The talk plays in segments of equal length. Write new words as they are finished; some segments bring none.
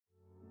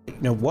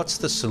What's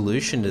the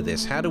solution to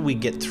this? How do we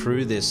get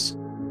through this?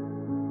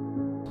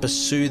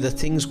 Pursue the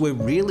things we're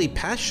really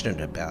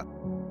passionate about.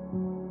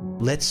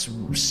 Let's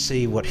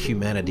see what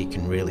humanity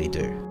can really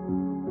do.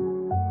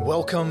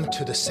 Welcome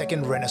to the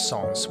Second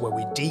Renaissance, where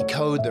we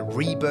decode the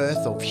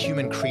rebirth of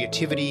human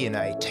creativity in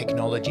a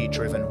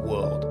technology-driven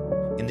world.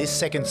 In this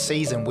second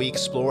season, we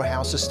explore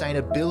how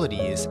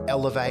sustainability is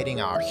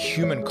elevating our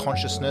human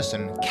consciousness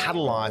and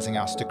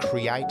catalyzing us to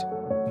create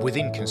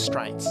within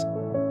constraints.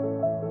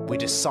 We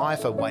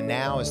decipher why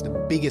now is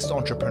the biggest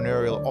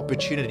entrepreneurial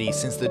opportunity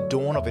since the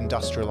dawn of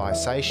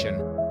industrialization,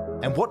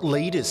 and what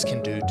leaders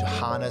can do to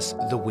harness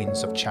the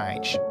winds of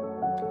change.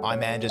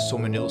 I'm Anders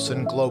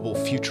Sommer-Nielsen, global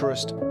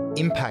futurist,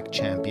 impact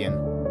champion,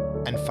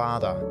 and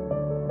father,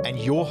 and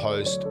your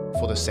host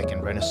for the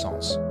Second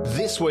Renaissance.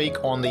 This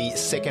week on the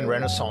Second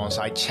Renaissance,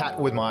 I chat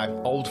with my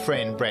old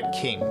friend Brett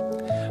King.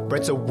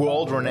 Brett's a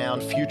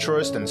world-renowned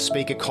futurist and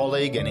speaker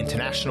colleague, an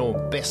international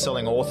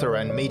best-selling author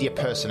and media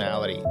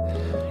personality.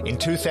 In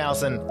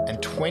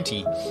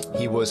 2020,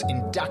 he was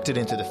inducted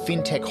into the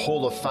FinTech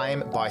Hall of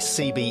Fame by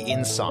CB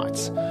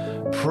Insights.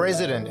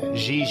 President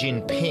Xi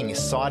Jinping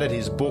cited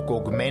his book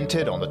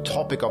Augmented on the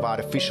topic of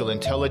artificial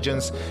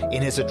intelligence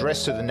in his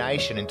address to the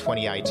nation in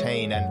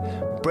 2018,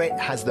 and Brett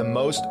has the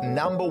most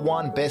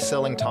 #1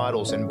 best-selling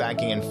titles in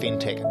banking and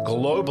fintech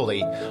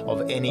globally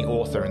of any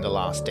author in the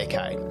last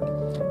decade.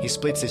 He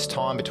splits his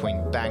time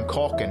between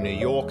Bangkok and New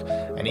York,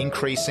 and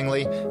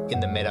increasingly in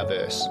the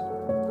metaverse.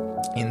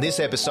 In this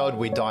episode,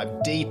 we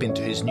dive deep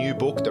into his new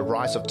book, The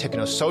Rise of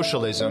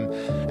Technosocialism,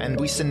 and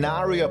we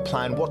scenario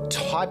plan what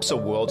types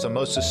of worlds are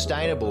most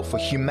sustainable for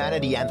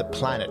humanity and the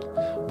planet,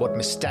 what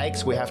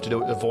mistakes we have to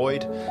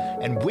avoid,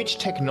 and which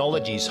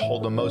technologies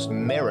hold the most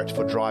merit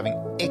for driving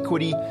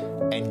equity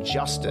and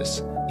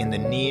justice in the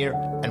near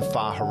and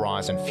far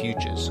horizon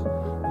futures.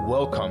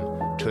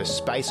 Welcome to a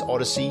space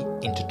odyssey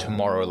into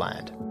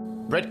Tomorrowland.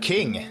 Brett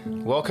King,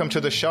 welcome to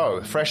the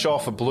show. Fresh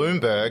off of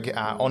Bloomberg,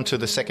 onto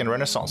the Second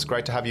Renaissance.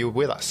 Great to have you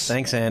with us.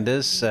 Thanks,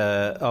 Anders.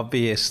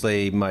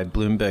 Obviously, my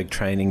Bloomberg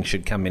training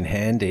should come in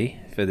handy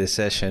for this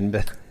session,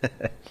 but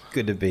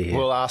good to be here.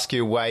 We'll ask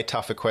you way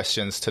tougher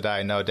questions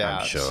today, no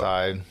doubt. I'm sure.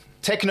 So,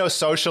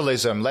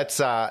 Technosocialism,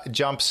 let's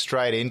jump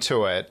straight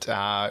into it.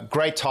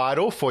 Great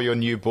title for your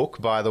new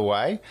book, by the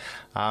way.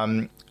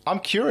 I'm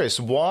curious,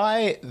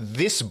 why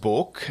this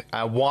book,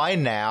 why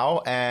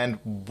now, and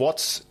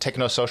what's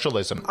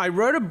technosocialism? I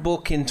wrote a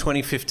book in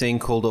 2015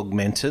 called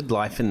Augmented,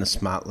 Life in the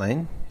Smart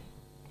Lane.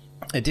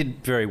 It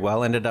did very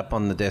well, ended up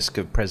on the desk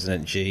of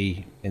President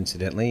Xi,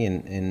 incidentally,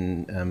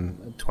 in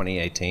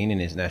 2018 in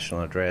his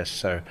national address.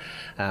 So,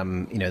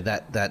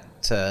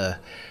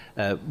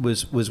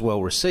 was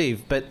well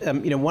received. But,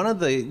 one of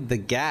the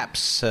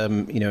gaps,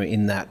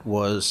 in that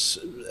was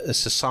a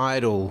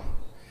societal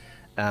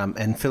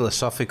and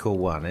philosophical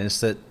one,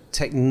 is that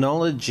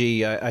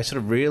technology, I sort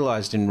of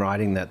realized in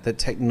writing that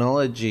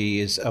technology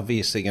is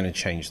obviously going to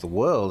change the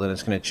world, and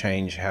it's going to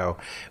change how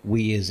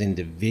we as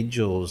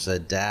individuals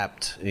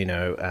adapt.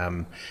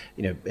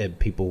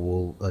 People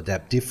will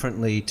adapt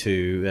differently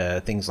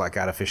to things like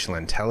artificial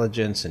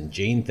intelligence and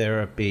gene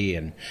therapy,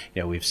 and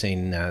we've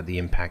seen the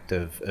impact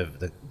of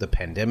the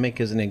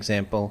pandemic as an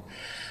example.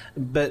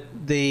 But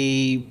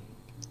the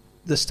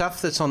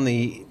stuff that's on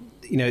the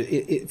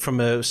from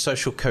a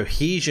social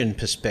cohesion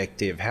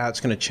perspective, how it's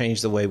going to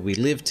change the way we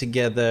live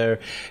together,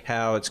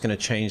 how it's going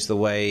to change the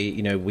way,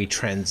 we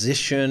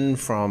transition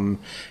from,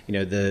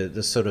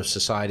 the sort of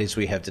societies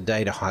we have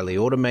today to highly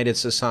automated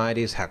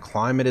societies, how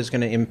climate is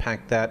going to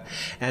impact that.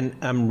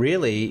 And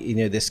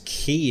really, this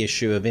key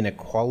issue of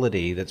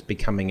inequality that's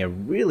becoming a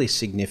really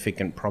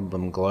significant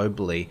problem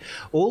globally,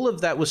 all of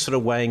that was sort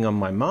of weighing on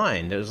my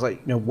mind. It was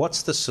like,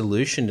 what's the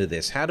solution to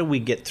this? How do we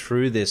get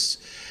through this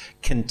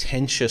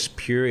contentious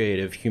period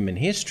of human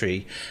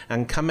history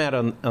and come out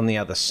on the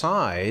other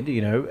side,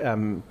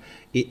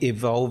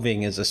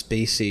 evolving as a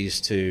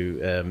species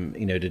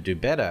to do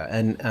better.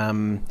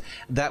 And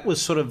that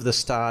was sort of the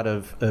start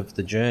of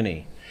the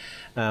journey.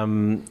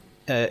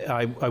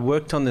 I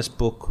worked on this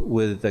book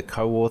with a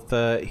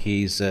co-author.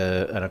 He's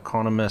an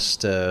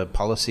economist, a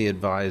policy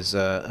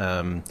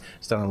advisor.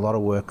 He's done a lot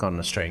of work on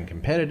Australian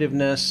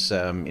competitiveness,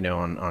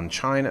 on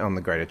China, on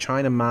the Greater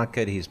China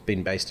market. He's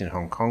been based in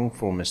Hong Kong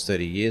for almost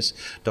 30 years.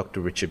 Dr.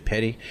 Richard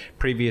Petty,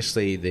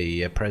 previously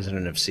the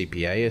president of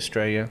CPA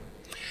Australia.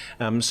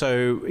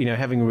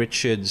 Having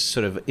Richard's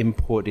sort of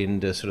input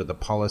into sort of the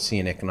policy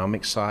and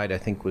economic side, I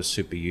think was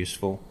super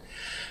useful.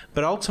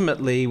 But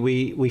ultimately,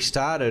 we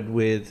started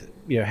with,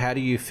 how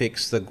do you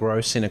fix the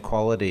gross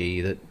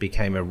inequality that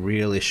became a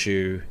real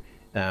issue,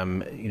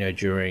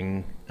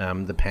 during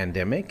the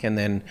pandemic? And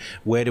then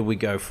where do we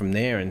go from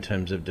there in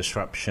terms of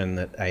disruption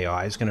that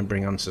AI is going to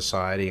bring on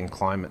society and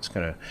climate's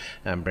going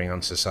to bring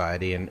on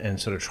society, and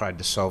sort of tried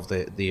to solve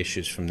the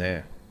issues from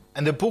there.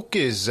 And the book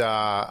is,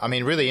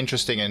 really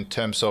interesting in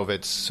terms of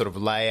its sort of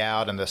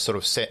layout and the sort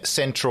of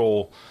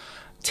central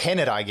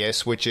tenet, I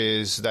guess, which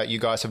is that you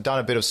guys have done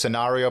a bit of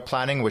scenario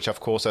planning, which, of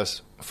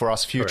course, for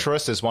us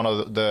futurists, is one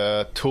of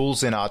the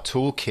tools in our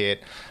toolkit.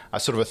 A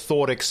sort of a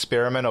thought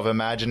experiment of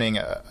imagining,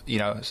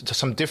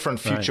 some different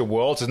future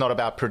worlds. It's not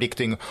about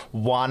predicting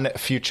one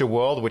future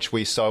world, which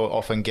we so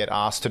often get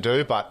asked to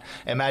do, but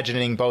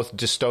imagining both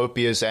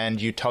dystopias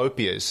and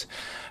utopias.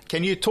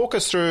 Can you talk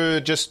us through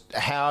just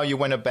how you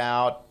went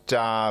about,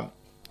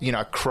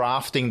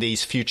 crafting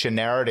these future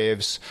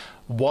narratives,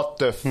 what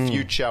the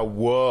future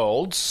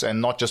worlds,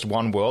 and not just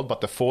one world,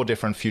 but the 4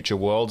 different future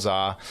worlds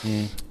are,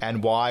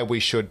 and why we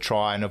should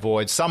try and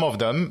avoid some of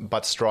them,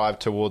 but strive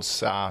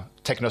towards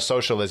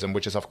technosocialism,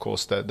 which is, of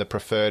course, the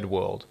preferred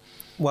world?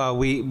 Well,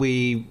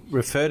 we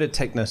refer to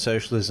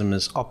technosocialism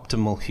as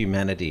optimal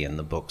humanity in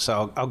the book,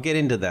 so I'll get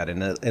into that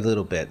in a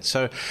little bit.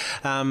 So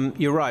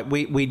you're right,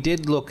 we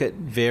did look at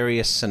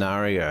various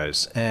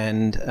scenarios,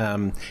 and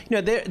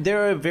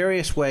there are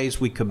various ways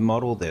we could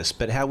model this,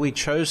 but how we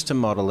chose to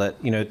model it,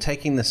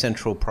 taking the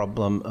central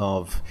problem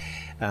of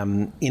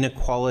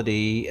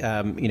inequality,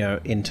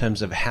 in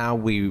terms of how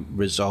we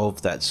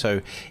resolve that.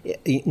 So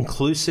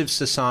inclusive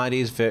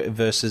societies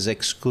versus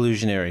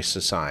exclusionary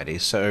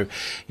societies. So,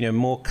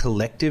 more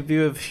collective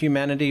view of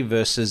humanity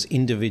versus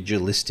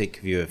individualistic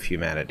view of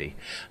humanity.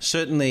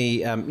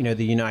 Certainly,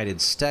 the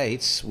United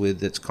States,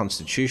 with its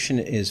constitution,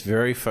 is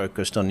very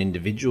focused on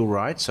individual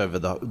rights over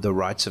the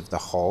rights of the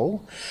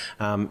whole.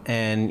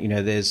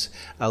 There's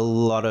a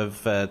lot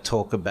of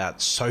talk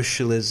about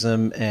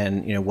socialism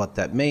and, what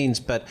that means.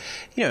 But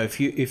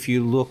if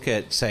you look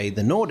at, say,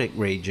 the Nordic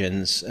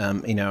regions,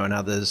 and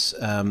others,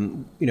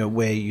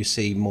 where you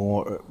see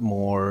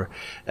more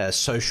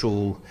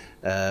social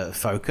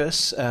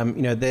focus,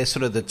 they're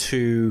sort of the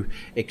 2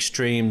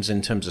 extremes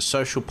in terms of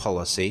social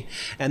policy.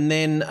 And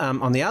then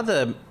on the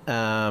other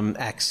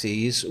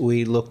axes,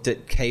 we looked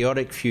at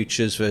chaotic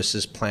futures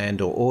versus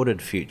planned or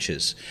ordered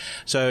futures.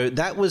 So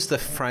that was the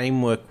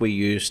framework we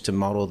used to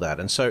model that.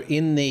 And so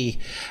in the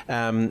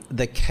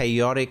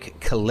chaotic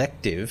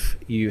collective,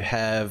 you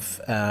have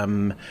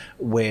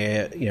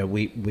where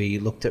we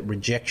looked at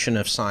rejection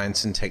of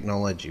science and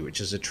technology,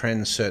 which is a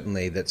trend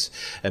certainly that's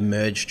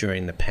emerged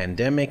during the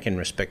pandemic in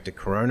respect to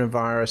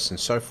coronavirus and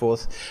so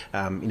forth,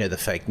 the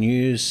fake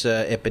news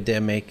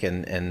epidemic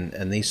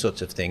and these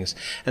sorts of things.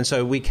 And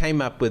so we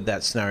came up with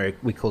that scenario.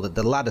 We called it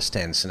the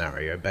Ladistan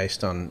scenario,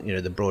 based on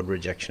the broad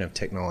rejection of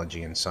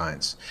technology and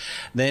science.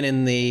 Then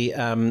in the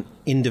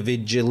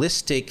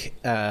individualistic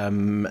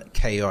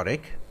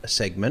chaotic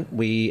segment,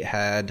 we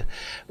had,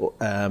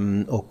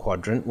 or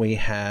quadrant, we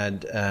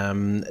had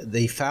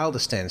the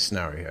Faldistan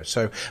scenario.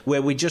 So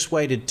where we just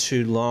waited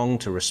too long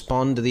to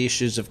respond to the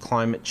issues of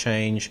climate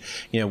change,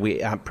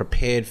 we aren't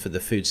prepared for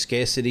the food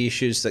scarcity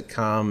issues that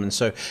come. And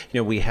so,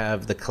 we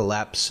have the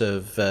collapse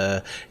of,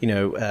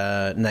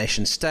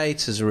 nation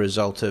states as a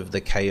result of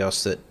the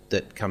chaos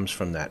that comes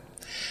from that.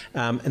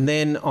 And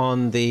then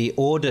on the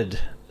ordered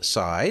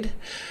side,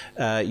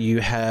 you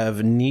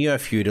have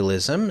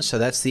neo-feudalism, so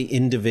that's the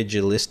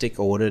individualistic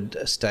ordered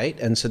state,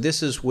 and so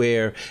this is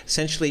where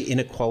essentially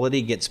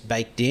inequality gets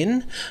baked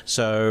in.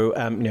 So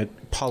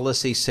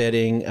policy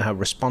setting,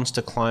 response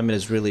to climate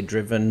is really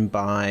driven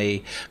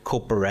by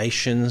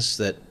corporations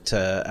that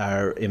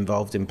are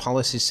involved in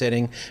policy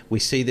setting. We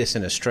see this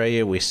in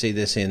Australia, we see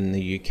this in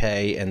the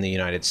UK and the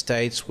United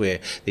States, where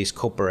these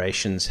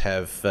corporations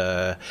have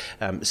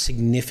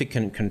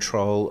significant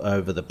control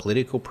over the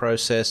political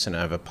process and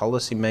over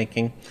policy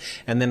making.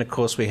 And then, of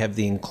course, we have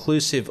the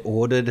inclusive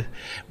ordered,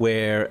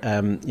 where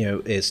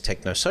is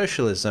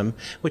technosocialism,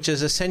 which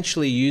is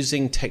essentially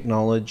using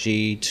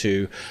technology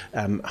to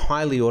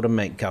highly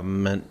automate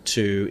government,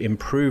 to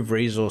improve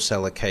resource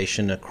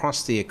allocation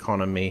across the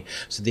economy.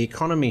 So the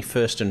economy,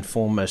 first and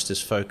foremost,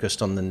 is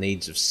focused on the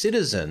needs of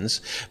citizens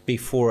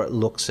before it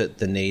looks at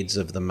the needs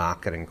of the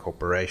market and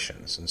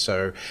corporations. And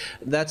so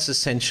that's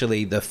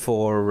essentially the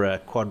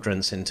 4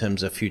 quadrants in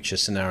terms of future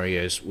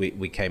scenarios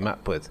we came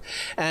up with.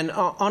 And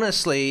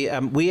honestly,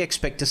 we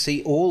expect to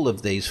see all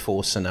of these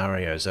 4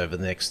 scenarios over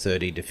the next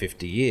 30 to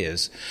 50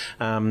 years.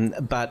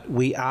 But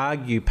we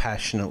argue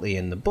passionately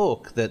in the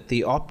book that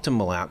the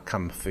optimal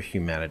outcome for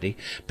humanity,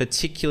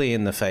 particularly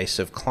in the face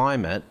of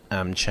climate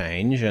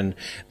change and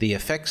the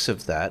effects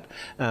of that,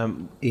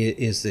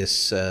 is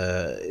this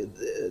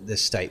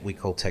state we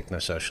call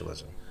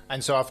technosocialism.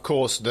 And so, of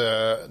course,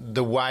 the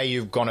way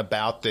you've gone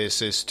about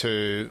this is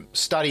to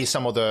study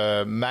some of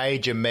the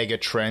major mega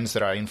trends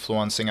that are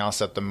influencing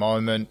us at the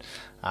moment.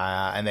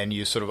 And then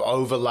you sort of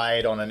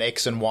overlaid on an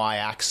X and Y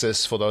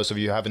axis, for those of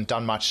you who haven't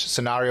done much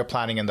scenario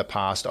planning in the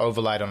past,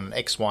 overlaid on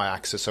an XY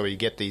axis, so you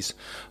get these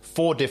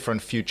 4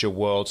 different future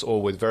worlds,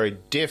 all with very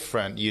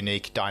different,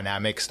 unique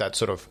dynamics that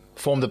sort of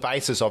form the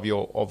basis of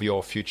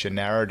your future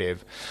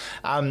narrative.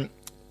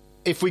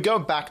 if we go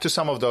back to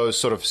some of those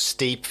sort of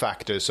steep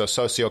factors, so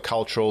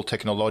sociocultural,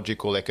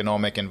 technological,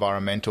 economic,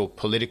 environmental,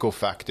 political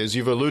factors,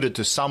 you've alluded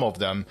to some of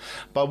them,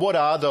 but what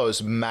are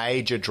those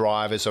major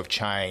drivers of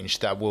change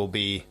that will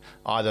be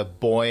either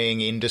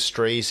buoying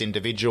industries,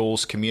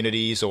 individuals,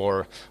 communities,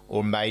 or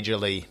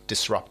majorly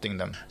disrupting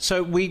them?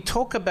 So we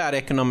talk about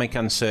economic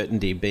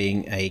uncertainty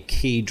being a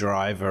key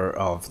driver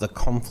of the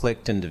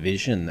conflict and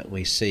division that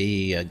we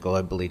see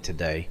globally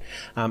today.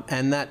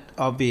 And that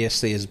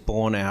obviously is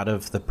born out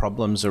of the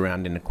problems around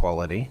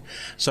inequality.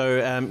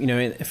 So,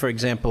 for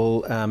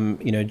example,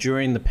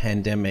 during the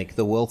pandemic,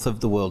 the wealth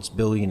of the world's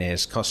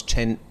billionaires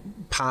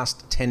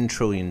passed $10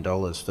 trillion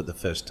for the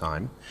first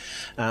time.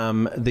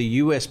 The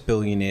US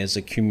billionaires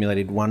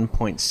accumulated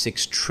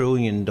 $1.6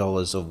 trillion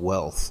of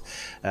wealth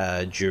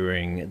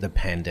during the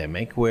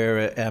pandemic,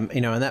 where, and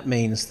that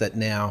means that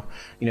now,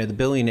 the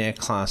billionaire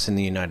class in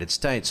the United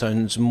States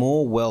owns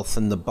more wealth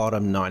than the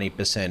bottom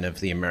 90% of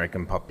the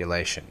American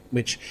population,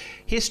 which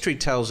history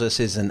tells us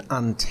is an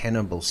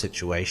untenable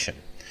situation.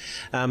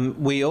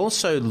 We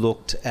also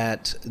looked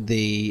at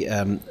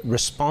the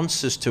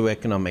responses to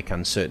economic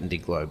uncertainty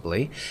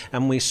globally,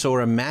 and we saw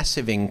a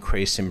massive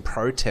increase in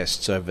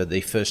protests over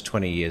the first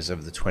 20 years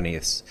of the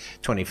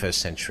 21st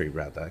century,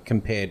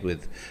 compared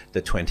with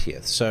the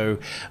 20th. So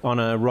on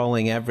a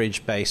rolling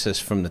average basis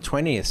from the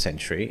 20th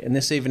century, and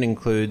this even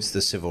includes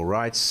the civil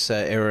rights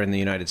era in the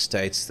United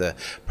States, the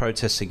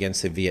protests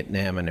against the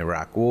Vietnam and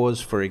Iraq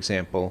wars, for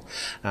example,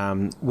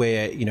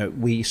 where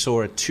we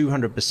saw a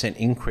 200%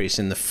 increase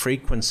in the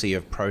frequency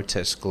of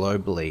protests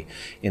globally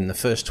in the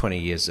first 20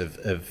 years of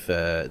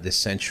this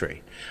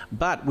century.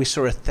 But we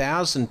saw a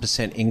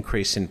 1,000%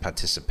 increase in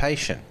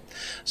participation.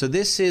 So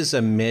this is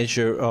a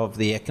measure of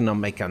the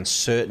economic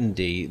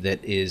uncertainty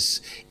that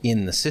is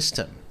in the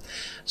system.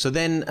 So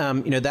then,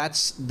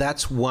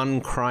 that's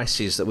one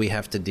crisis that we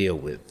have to deal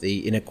with,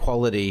 the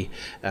inequality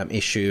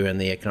issue and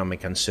the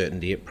economic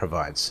uncertainty it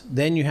provides.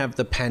 Then you have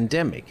the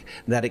pandemic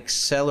that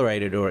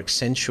accelerated or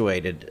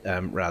accentuated,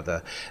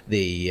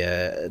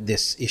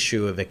 this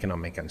issue of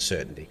economic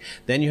uncertainty.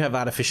 Then you have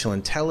artificial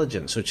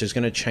intelligence, which is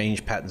going to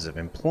change patterns of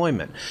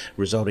employment,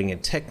 resulting in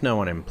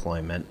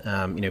techno-unemployment.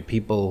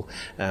 People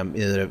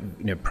that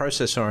are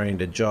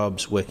process-oriented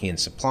jobs working in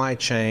supply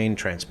chain,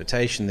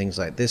 transportation, things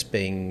like this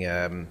being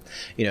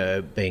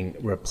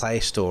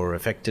replaced or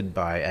affected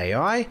by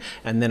AI,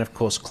 and then, of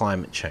course,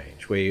 climate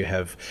change, where you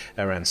have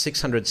around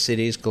 600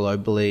 cities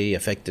globally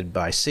affected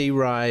by sea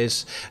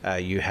rise.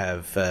 You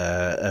have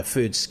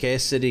food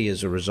scarcity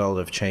as a result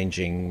of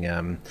changing,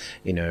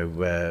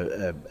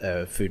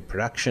 food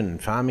production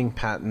and farming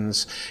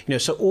patterns.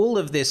 So all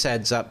of this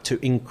adds up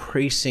to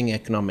increasing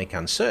economic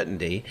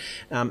uncertainty,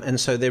 and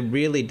so there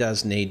really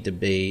does need to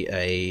be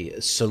a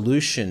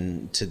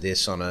solution to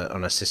this on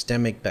a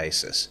systemic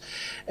basis.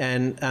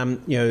 And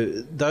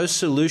those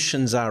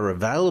solutions are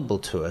available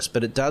to us,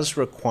 but it does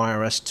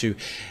require us to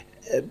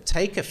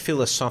take a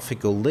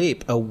philosophical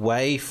leap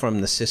away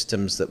from the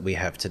systems that we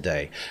have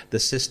today, the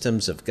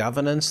systems of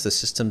governance, the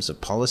systems of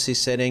policy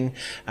setting,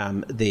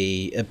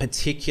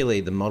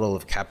 particularly the model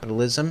of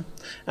capitalism.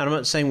 And I'm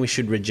not saying we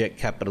should reject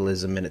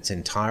capitalism in its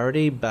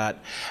entirety, but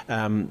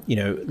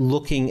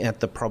looking at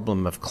the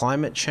problem of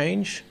climate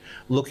change,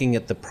 looking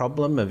at the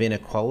problem of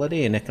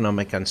inequality and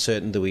economic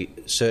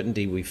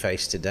uncertainty we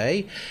face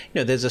today,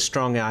 there's a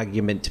strong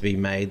argument to be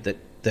made that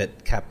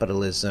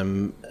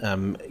capitalism,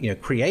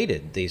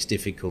 created these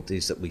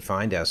difficulties that we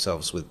find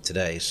ourselves with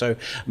today. So,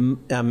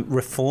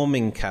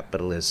 reforming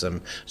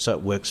capitalism so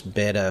it works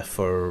better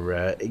for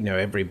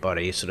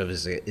everybody sort of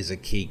is a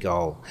key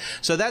goal.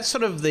 So that's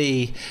sort of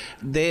they're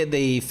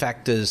the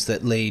factors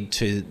that lead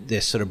to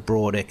this sort of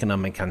broad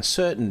economic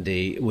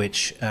uncertainty,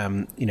 which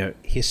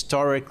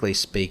historically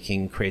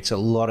speaking creates a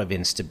lot of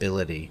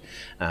instability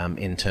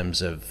in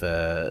terms of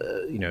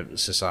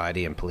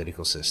society and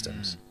political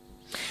systems.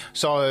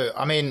 So,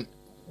 I mean,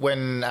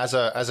 as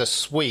a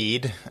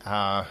Swede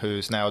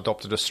who's now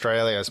adopted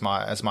Australia as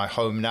my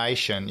home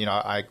nation,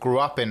 I grew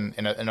up in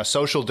a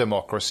social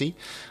democracy,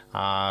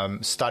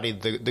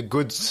 studied the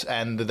goods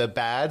and the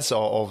bads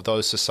of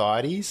those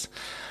societies,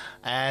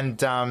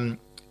 and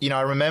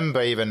I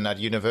remember even at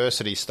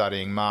university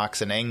studying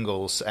Marx and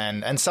Engels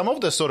and some of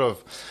the sort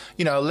of,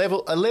 a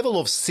level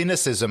of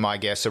cynicism, I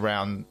guess,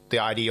 around the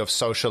idea of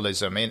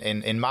socialism.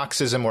 In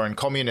Marxism or in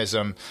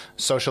communism,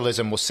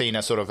 socialism was seen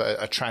as sort of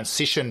a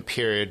transition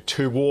period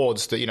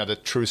towards the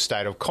true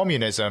state of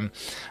communism.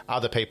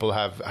 Other people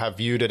have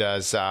viewed it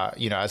as,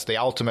 as the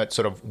ultimate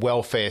sort of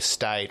welfare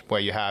state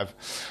where you have,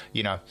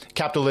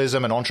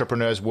 capitalism and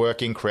entrepreneurs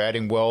working,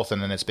 creating wealth,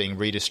 and then it's being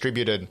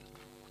redistributed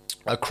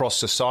across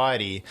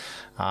society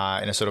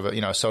in a sort of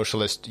a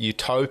socialist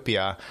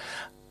utopia.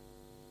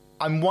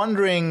 I'm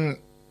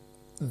wondering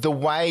the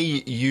way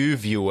you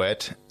view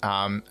it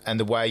and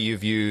the way you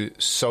view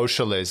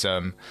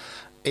socialism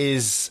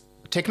is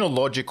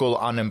technological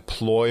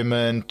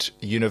unemployment,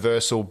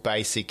 universal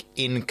basic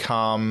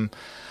income.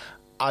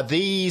 Are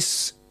they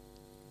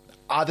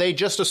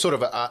just a sort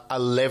of a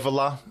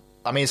leveler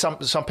I mean,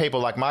 some people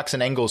like Marx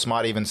and Engels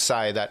might even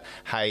say that,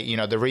 hey,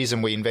 the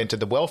reason we invented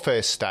the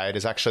welfare state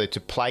is actually to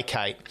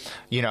placate,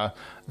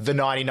 the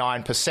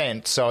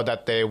 99% so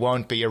that there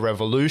won't be a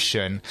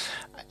revolution.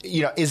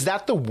 Is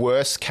that the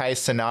worst case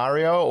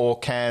scenario, or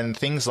can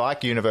things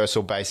like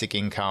universal basic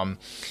income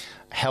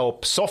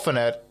help soften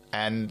it?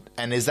 And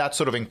is that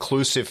sort of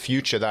inclusive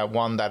future that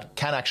one that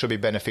can actually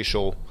be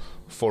beneficial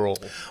for all?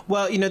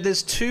 Well,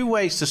 there's two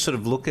ways to sort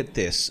of look at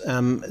this.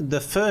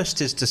 The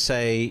first is to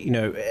say,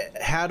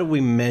 how do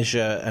we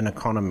measure an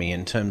economy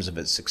in terms of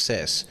its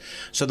success?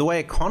 So the way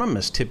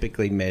economists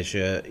typically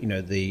measure,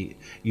 the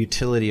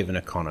utility of an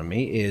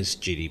economy is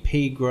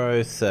GDP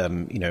growth,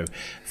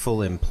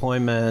 full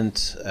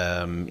employment,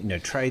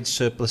 trade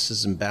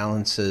surpluses and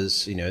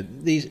balances,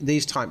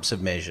 these types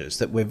of measures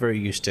that we're very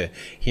used to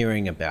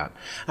hearing about.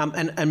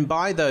 And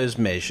by those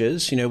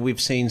measures, we've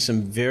seen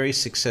some very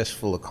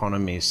successful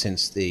economies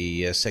since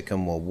the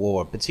Second World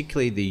War.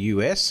 Particularly the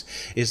US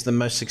is the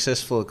most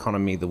successful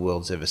economy the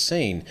world's ever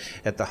seen.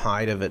 At the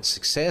height of its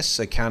success,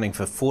 accounting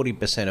for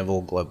 40% of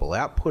all global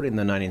output in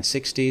the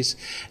 1960s,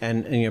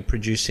 and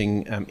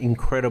producing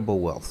incredible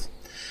wealth.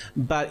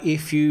 But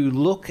if you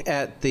look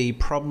at the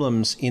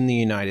problems in the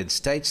United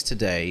States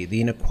today, the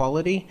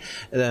inequality,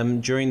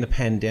 during the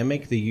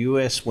pandemic, the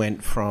US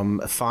went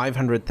from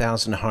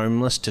 500,000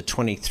 homeless to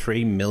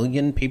 23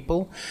 million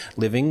people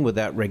living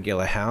without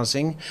regular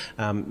housing.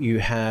 You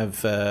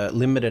have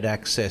limited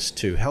access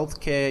to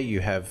healthcare. You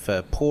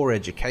have poor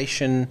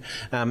education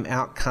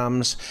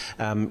outcomes.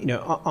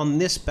 On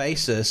this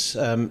basis,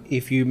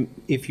 if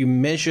you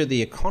measure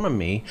the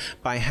economy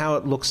by how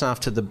it looks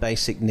after the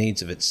basic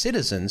needs of its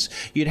citizens,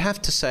 you'd have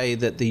to say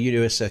that the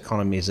US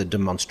economy is a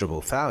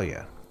demonstrable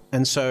failure.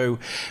 And so,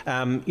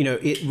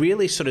 it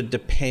really sort of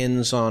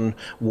depends on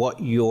what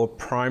your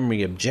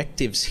primary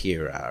objectives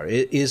here are.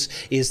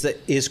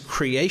 Is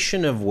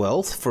creation of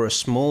wealth for a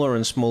smaller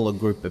and smaller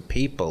group of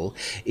people,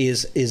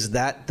 is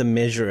that the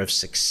measure of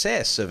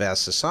success of our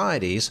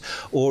societies,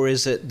 or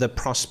is it the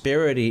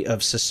prosperity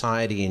of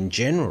society in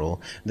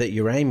general that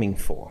you're aiming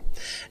for?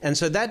 And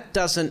so that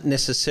doesn't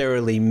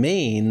necessarily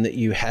mean that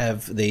you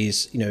have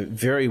these,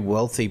 very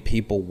wealthy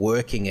people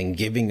working and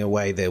giving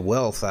away their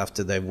wealth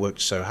after they've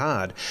worked so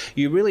hard.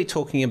 You're really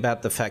talking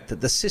about the fact that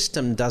the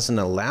system doesn't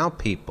allow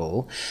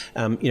people,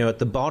 at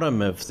the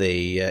bottom of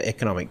the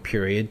economic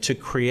period, to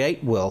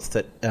create wealth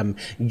that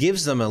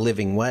gives them a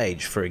living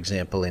wage, for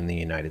example, in the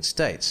United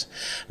States.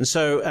 And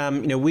so,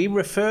 we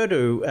refer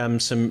to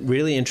some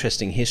really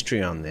interesting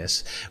history on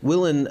this.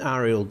 Will and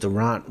Ariel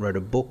Durant wrote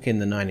a book in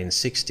the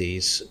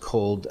 1960s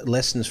called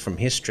Lessons from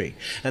History,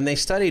 and they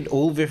studied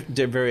all the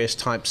various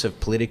types of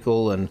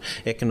political and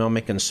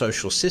economic and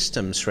social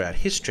systems throughout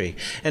history,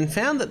 and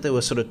found that there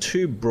were sort of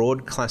two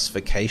broad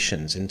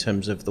classifications in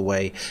terms of the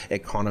way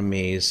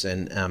economies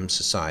and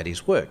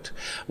societies worked.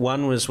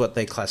 One was what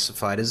they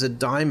classified as a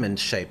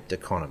diamond-shaped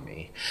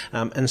economy.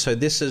 And so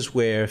this is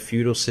where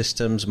feudal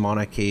systems,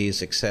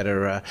 monarchies,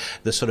 etc.,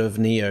 the sort of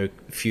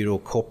neo-feudal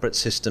corporate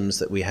systems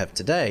that we have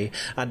today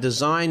are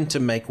designed to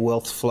make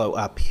wealth flow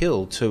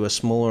uphill to a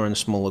smaller and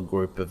smaller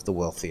group of the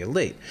wealthy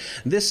elite.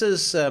 This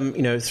is,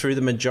 through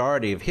the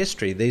majority of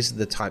history, these are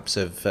the types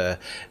of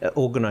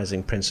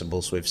organizing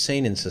principles we've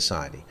seen in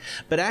society.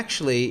 But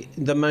actually,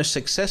 the most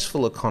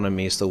successful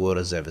economies the world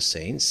has ever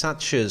seen,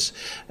 such as,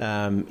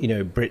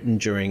 Britain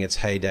during its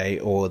heyday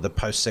or the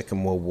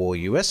post-Second World War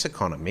US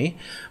economy,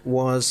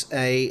 was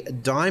a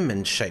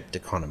diamond-shaped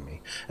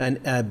economy, and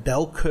a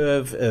bell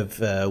curve of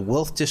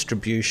wealth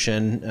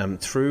distribution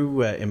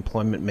through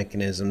employment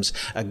mechanisms,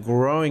 a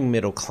growing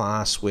middle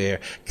class where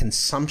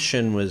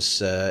consumption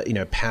was,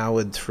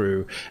 powered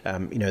through,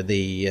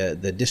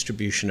 the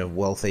distribution of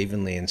wealth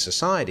evenly in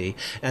society,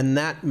 and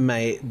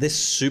this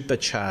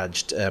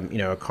supercharged,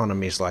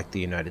 economies like the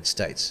United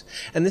States.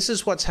 And this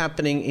is what's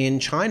happening in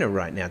China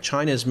right now.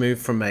 China's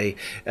moved from a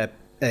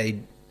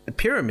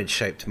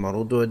pyramid-shaped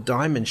model to a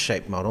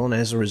diamond-shaped model, and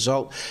as a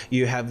result,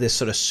 you have this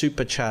sort of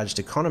supercharged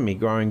economy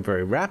growing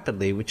very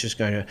rapidly, which is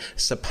going to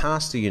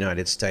surpass the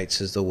United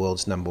States as the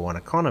world's #1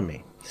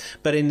 economy.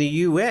 But in the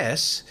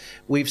US,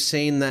 we've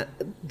seen that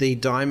the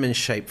diamond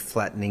shape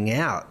flattening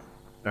out.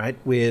 Right,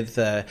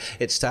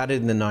 it started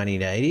in the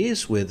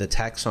 1980s with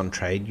attacks on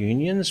trade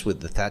unions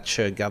with the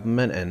Thatcher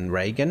government and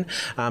Reagan,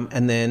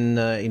 and then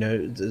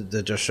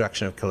the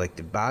destruction of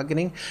collective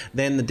bargaining,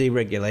 then the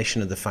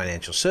deregulation of the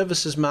financial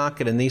services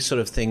market, and these sort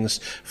of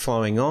things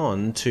flowing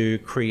on to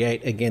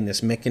create again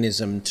this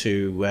mechanism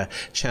to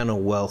channel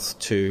wealth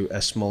to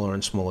a smaller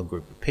and smaller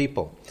group of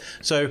people.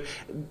 So,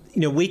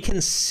 we can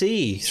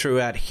see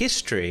throughout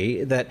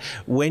history that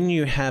when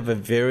you have a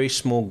very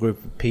small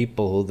group of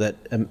people that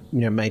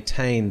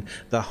maintain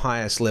the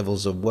highest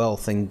levels of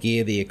wealth and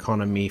gear the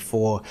economy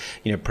for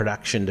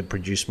production to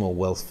produce more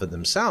wealth for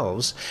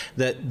themselves,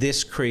 that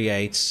this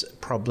creates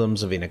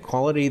problems of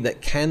inequality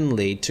that can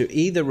lead to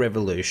either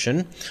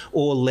revolution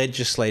or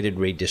legislated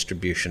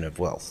redistribution of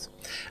wealth.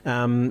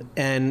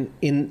 And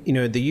in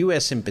the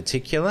US in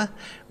particular,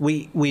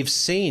 we've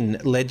seen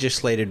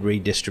legislated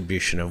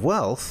redistribution of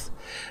wealth,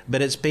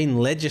 but it's been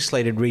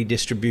legislated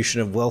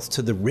redistribution of wealth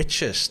to the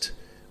richest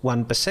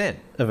 1%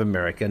 of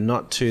America,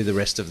 not to the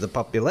rest of the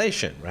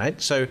population,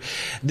 right? So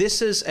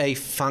this is a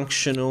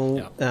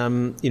functional,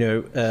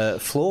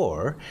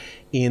 flaw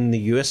in the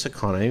US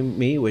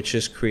economy, which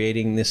is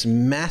creating this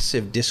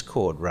massive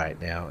discord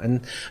right now.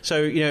 And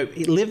so,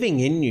 living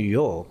in New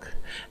York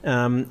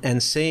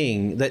and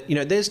seeing that,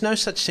 there's no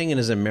such thing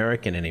as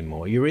American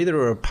anymore. You're either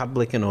a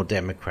Republican or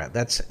Democrat.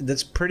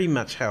 That's pretty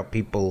much how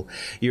people,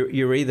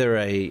 you're either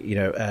a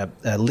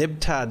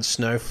libtard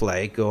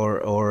snowflake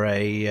or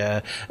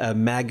a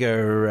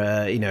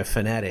MAGA,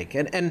 fanatic.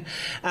 And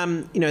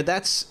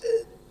that's...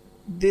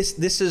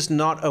 This is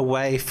not a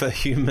way for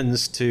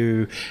humans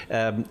to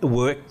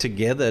work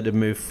together to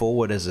move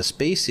forward as a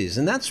species.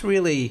 And that's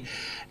really,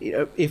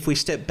 if we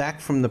step back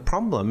from the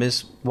problem,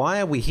 is why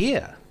are we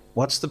here?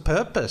 What's the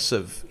purpose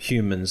of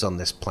humans on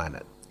this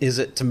planet? Is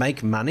it to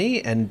make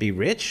money and be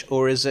rich,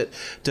 or is it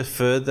to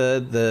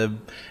further the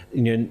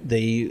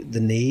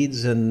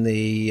needs and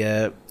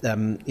the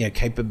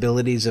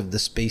capabilities of the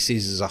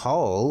species as a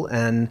whole?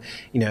 And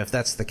if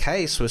that's the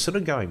case, we're sort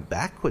of going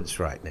backwards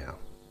right now.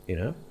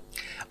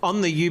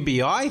 On the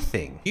UBI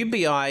thing,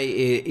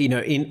 UBI,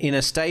 in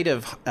a state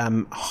of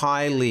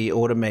highly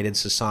automated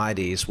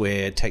societies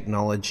where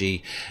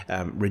technology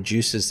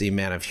reduces the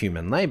amount of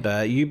human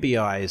labor,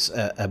 UBI is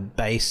a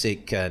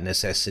basic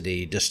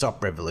necessity to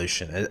stop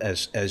revolution,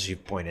 as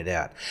you've pointed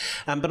out.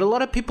 But a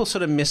lot of people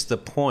sort of miss the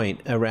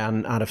point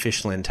around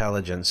artificial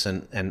intelligence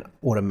and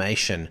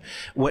automation.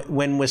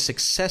 When we're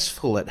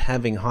successful at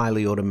having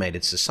highly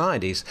automated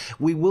societies,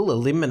 we will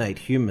eliminate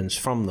humans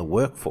from the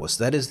workforce.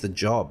 That is the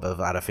job of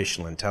artificial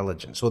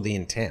intelligence, or the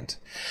intent.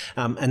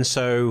 And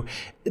so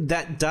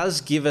that does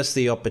give us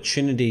the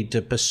opportunity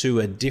to pursue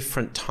a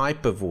different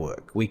type of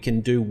work. We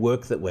can do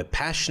work that we're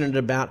passionate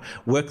about,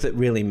 work that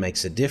really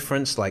makes a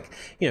difference, like,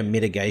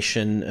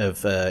 mitigation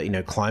of,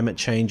 climate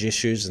change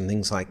issues and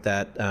things like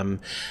that.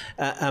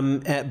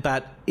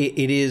 But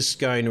it is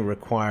going to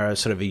require a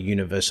sort of a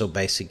universal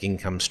basic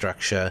income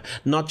structure,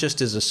 not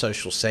just as a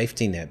social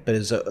safety net, but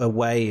as a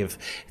way of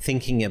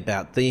thinking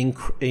about the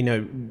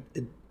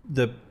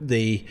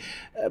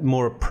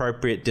more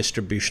appropriate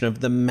distribution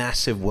of the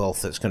massive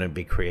wealth that's going to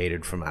be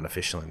created from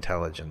artificial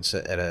intelligence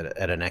at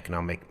an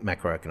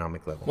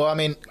macroeconomic level. Well, I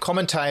mean,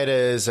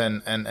 commentators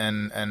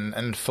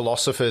and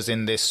philosophers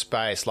in this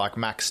space, like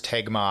Max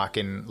Tegmark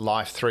in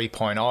Life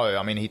 3.0,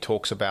 I mean, he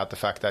talks about the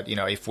fact that,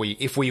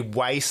 if we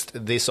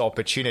waste this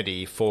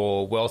opportunity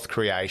for wealth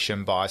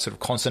creation by sort of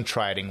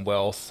concentrating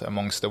wealth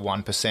amongst the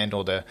 1%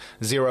 or the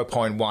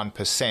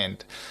 0.1%,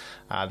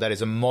 that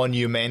is a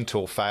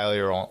monumental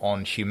failure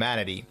on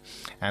humanity,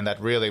 and that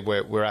really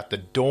we're at the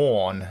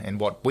dawn in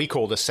what we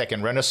call the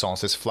second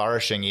Renaissance, this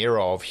flourishing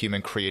era of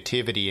human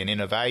creativity and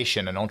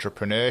innovation and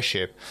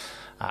entrepreneurship,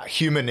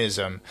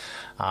 humanism,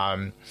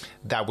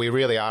 that we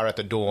really are at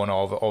the dawn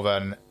of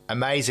an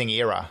amazing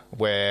era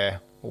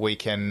where we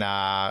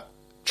can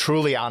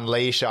truly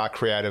unleash our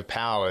creative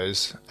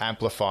powers,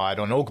 amplified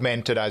and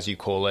augmented, as you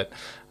call it,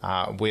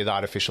 with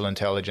artificial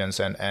intelligence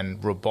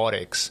and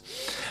robotics.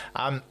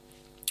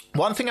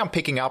 One thing I'm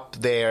picking up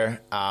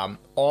there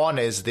on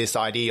is this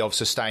idea of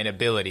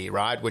sustainability,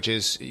 right? Which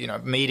is,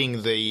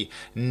 meeting the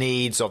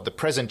needs of the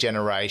present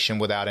generation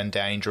without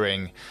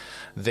endangering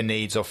the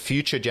needs of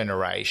future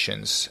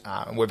generations.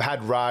 We've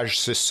had Raj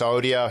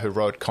Sisodia, who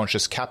wrote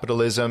Conscious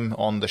Capitalism,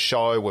 on the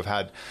show. We've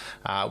had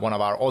one of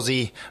our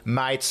Aussie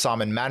mates,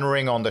 Simon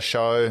Mannering, on the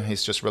show.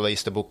 He's just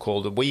released a book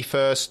called We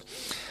First.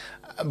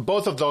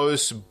 Both of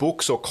those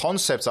books or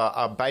concepts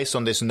are based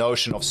on this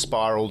notion of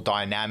spiral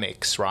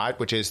dynamics, right?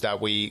 Which is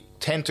that we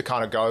tend to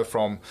kind of go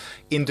from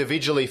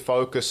individually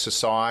focused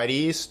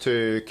societies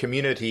to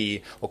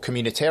community or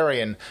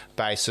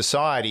communitarian-based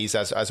societies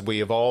as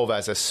we evolve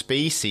as a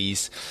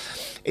species.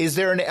 Is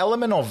there an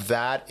element of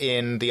that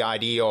in the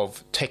idea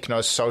of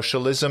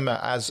techno-socialism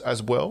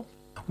as well?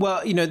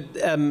 Well,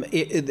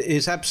 it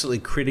is absolutely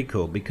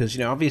critical because,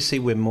 obviously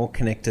we're more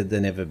connected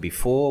than ever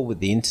before with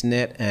the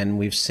internet, and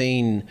we've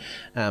seen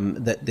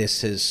that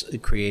this has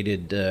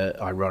created,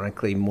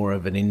 ironically, more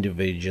of an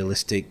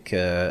individualistic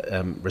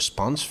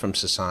response from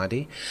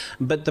society.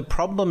 But the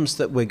problems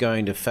that we're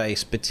going to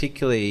face,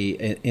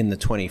 particularly in the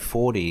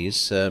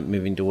 2040s,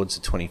 moving towards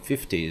the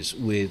 2050s,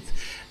 with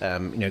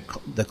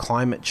the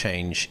climate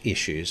change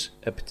issues,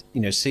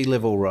 sea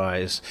level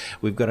rise.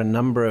 We've got a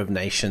number of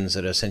nations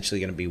that are essentially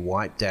going to be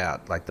wiped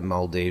out, like the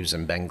Maldives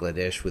and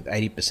Bangladesh, with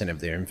 80% of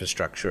their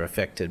infrastructure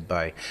affected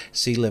by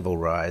sea level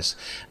rise.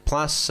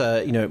 Plus,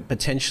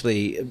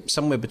 potentially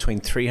somewhere between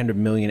 300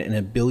 million and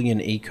 1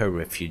 billion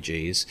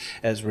eco-refugees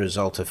as a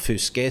result of food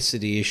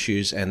scarcity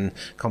issues and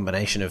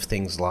combination of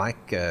things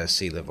like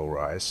sea level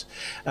rise.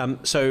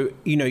 So,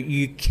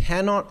 you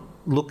cannot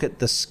look at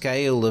the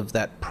scale of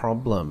that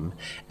problem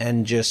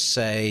and just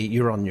say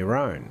you're on your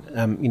own.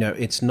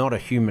 It's not a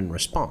human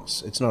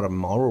response. It's not a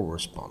moral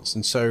response.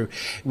 And so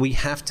we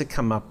have to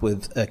come up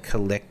with a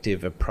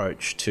collective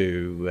approach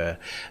to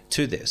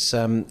this.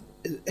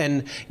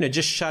 And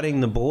just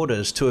shutting the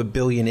borders to 1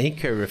 billion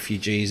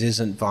eco-refugees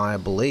isn't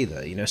viable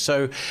either.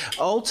 So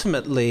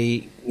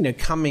ultimately,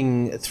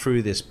 coming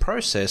through this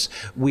process,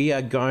 we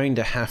are going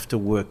to have to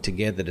work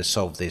together to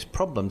solve these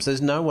problems. There's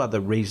no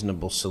other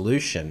reasonable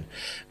solution,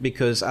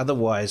 because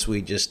otherwise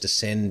we just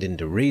descend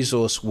into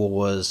resource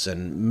wars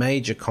and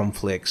major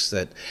conflicts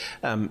that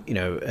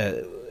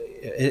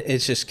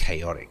it's just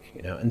chaotic.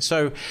 And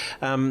so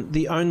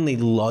the only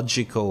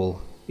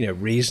logical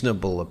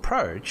reasonable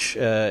approach,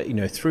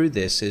 through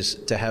this is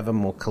to have a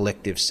more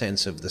collective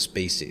sense of the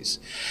species.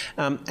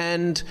 We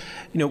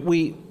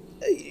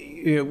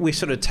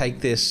sort of take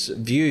this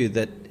view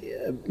that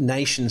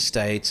nation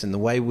states and the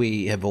way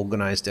we have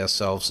organized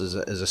ourselves as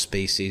a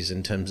species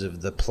in terms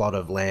of the plot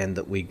of land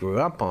that we grew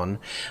up on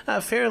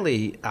are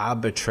fairly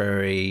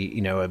arbitrary,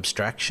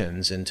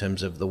 abstractions in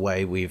terms of the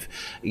way we've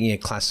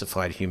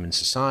classified human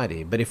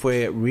society. But if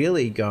we're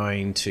really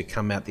going to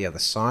come out the other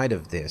side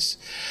of this,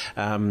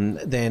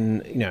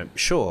 then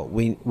sure,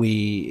 we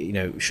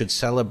should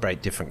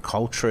celebrate different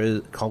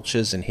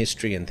cultures and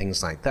history and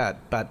things like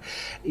that. But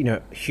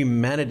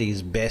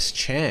humanity's best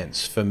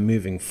chance for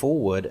moving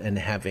forward and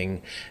having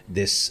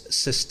this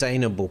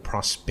sustainable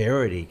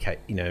prosperity,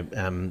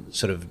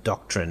 sort of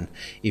doctrine,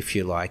 if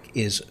you like,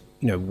 is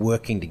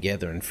working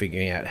together and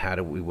figuring out how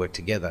do we work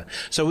together.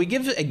 So we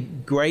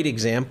give great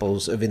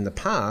examples of in the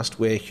past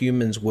where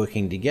humans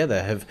working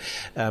together have,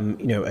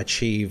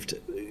 achieved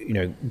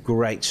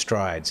great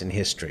strides in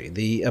history.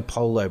 The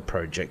Apollo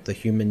project, the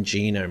Human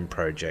Genome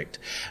Project,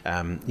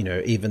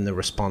 even the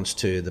response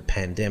to the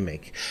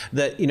pandemic.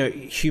 That,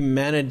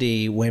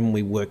 humanity, when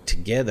we work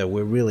together,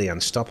 we're really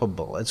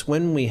unstoppable. It's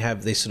when we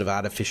have these sort of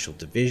artificial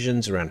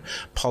divisions around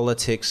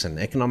politics and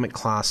economic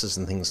classes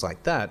and things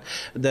like that,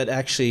 that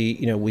actually,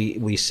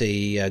 we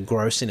see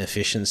gross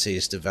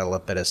inefficiencies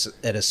develop at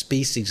a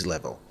species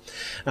level.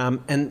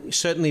 And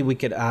certainly we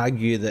could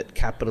argue that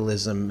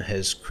capitalism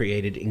has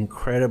created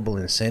incredible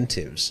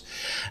incentives.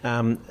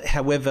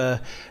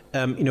 However,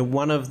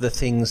 one of the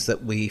things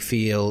that we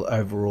feel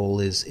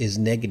overall is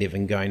negative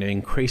and going to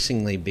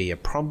increasingly be a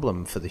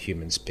problem for the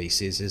human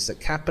species is that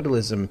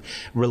capitalism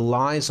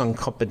relies on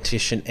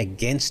competition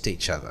against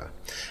each other.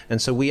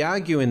 And so we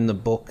argue in the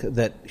book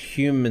that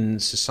human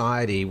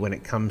society, when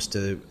it comes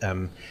to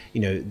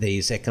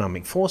these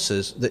economic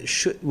forces,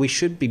 that we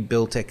should be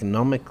built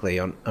economically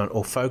on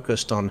or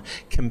focused on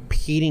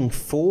competing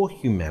for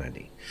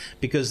humanity,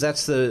 because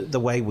that's the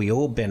way we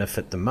all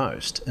benefit the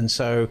most. And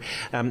so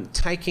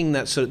taking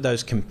that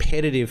those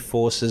competitive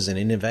forces and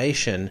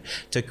innovation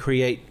to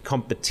create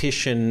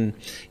competition,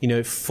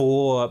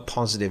 for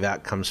positive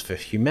outcomes for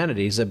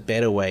humanity is a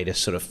better way to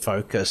sort of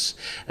focus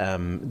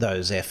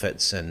those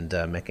efforts and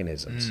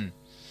mechanisms.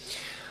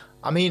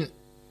 I mean,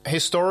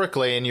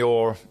 historically in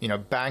your,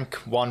 Bank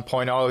 1.0, 2.0,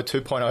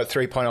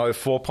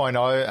 3.0,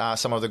 4.0,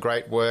 some of the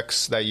great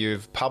works that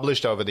you've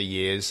published over the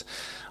years,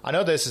 I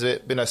know this has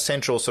been a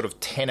central sort of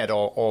tenet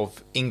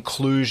of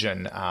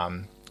inclusion.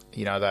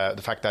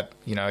 The fact that,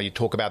 you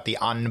talk about the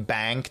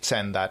unbanked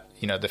and that,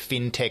 the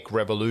fintech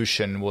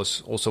revolution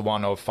was also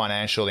one of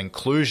financial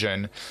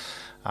inclusion.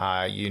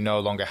 You no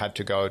longer had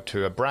to go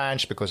to a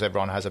branch because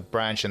everyone has a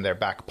branch in their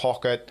back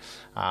pocket.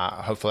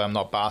 Hopefully I'm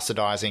not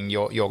bastardizing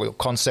your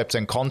concepts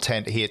and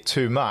content here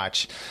too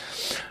much.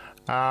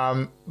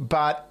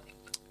 But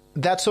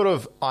that sort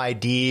of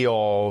idea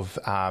of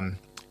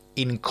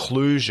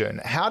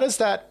inclusion, how does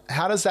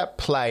that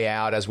play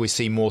out as we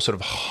see more sort of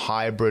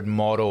hybrid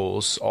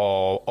models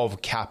of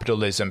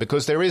capitalism?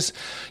 Because there is,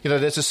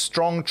 there's a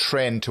strong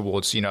trend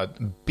towards,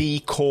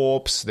 B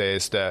Corps.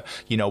 There's the,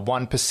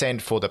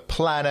 1% for the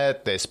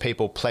planet. There's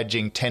people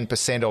pledging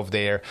 10% of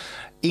their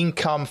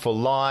income for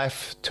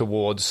life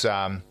towards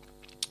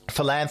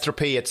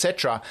philanthropy,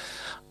 etc.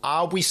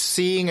 Are we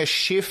seeing a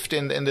shift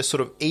in this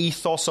sort of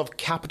ethos of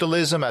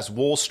capitalism as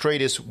Wall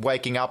Street is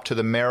waking up to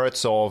the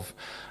merits of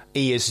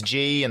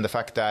ESG and the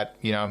fact that,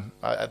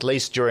 at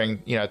least during,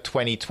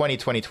 2020,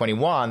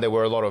 2021, there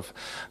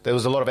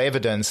was a lot of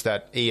evidence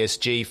that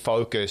ESG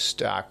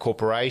focused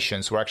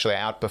corporations were actually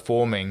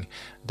outperforming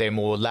their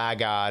more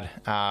laggard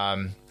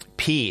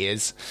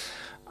peers.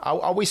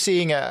 Are we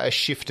seeing a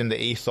shift in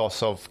the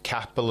ethos of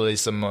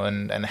capitalism,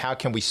 and how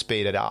can we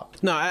speed it up?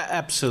 No,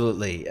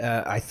 absolutely.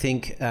 I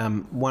think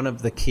one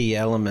of the key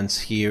elements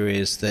here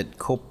is that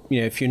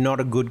if you're not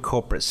a good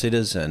corporate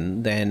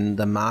citizen, then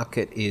the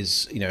market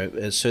is,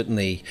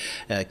 certainly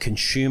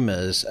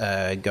consumers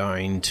are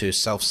going to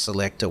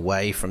self-select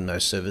away from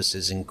those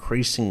services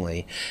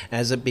increasingly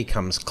as it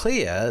becomes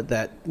clear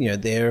that,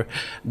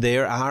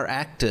 there are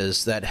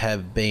actors that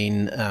have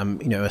been,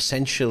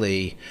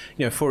 essentially,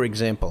 for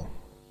example,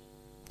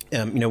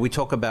 we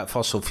talk about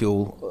fossil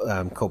fuel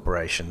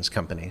corporations,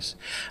 companies,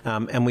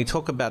 and we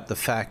talk about the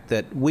fact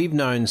that we've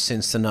known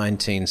since the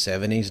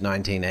 1970s,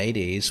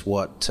 1980s,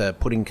 what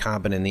putting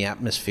carbon in the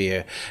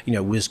atmosphere,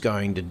 was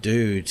going to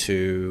do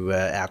to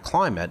our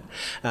climate.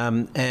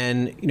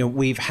 And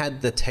we've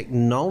had the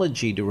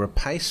technology to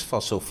replace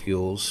fossil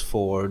fuels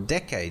for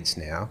decades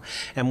now,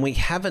 and we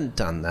haven't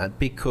done that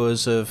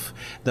because of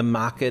the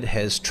market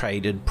has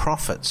traded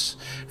profits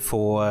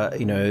for,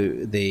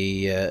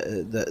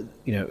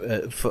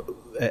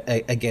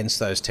 against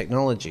those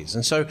technologies.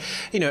 And so,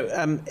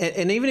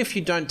 and even if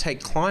you don't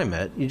take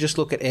climate, you just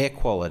look at air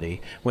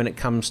quality when it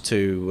comes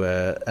to,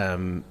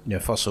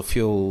 fossil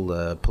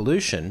fuel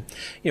pollution.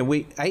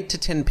 8 to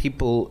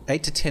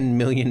 10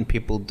 million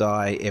people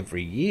die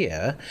every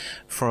year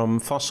from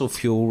fossil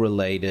fuel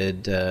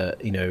related,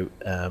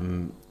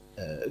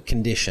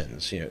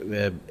 conditions,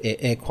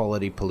 air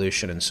quality,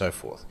 pollution, and so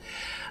forth.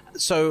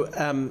 So,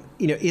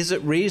 is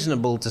it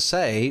reasonable to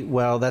say,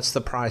 well, that's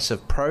the price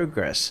of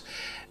progress,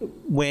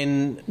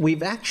 when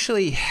we've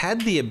actually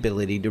had the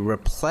ability to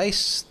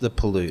replace the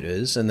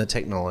polluters and the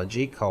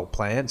technology, coal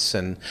plants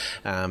and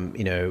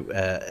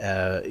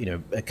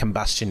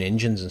combustion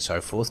engines and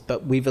so forth,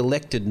 but we've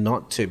elected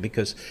not to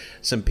because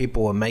some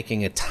people are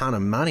making a ton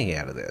of money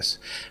out of this.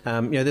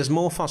 There's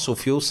more fossil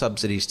fuel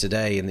subsidies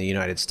today in the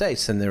United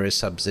States than there is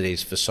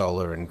subsidies for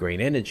solar and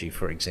green energy,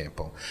 for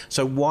example.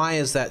 So why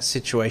is that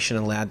situation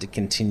allowed to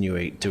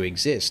continue to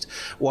exist?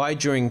 Why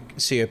during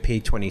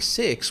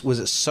COP26 was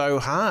it so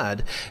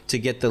hard to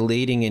get the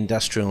leading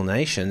industrial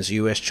nations,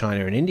 US,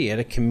 China, and India,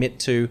 to commit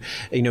to,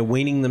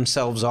 weaning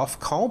themselves off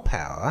coal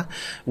power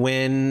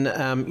when,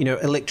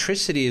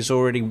 electricity is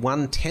already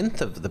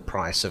 1/10 of the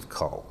price of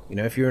coal.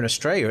 If you're in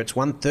Australia, it's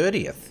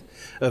 1/30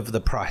 of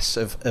the price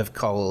of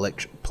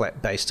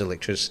coal-based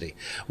electricity.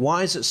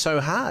 Why is it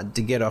so hard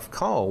to get off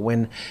coal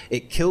when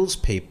it kills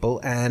people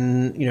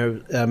and,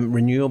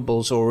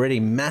 renewables are already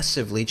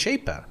massively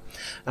cheaper?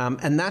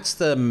 And that's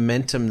the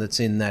momentum that's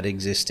in that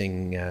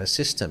existing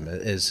system,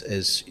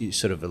 as you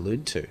sort of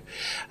allude to.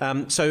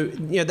 So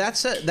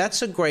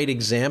that's a great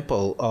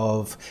example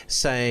of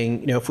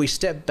saying, if we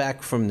step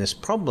back from this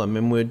problem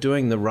and we're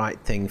doing the right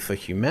thing for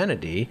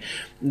humanity,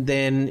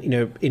 then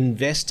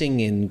investing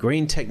in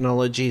green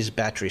technologies,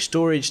 battery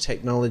storage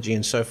technology,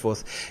 and so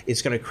forth,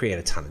 it's going to create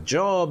a ton of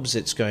jobs.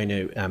 It's going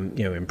to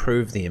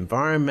improve the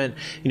environment.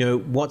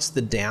 What's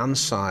the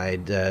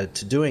downside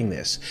to doing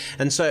this?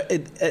 And so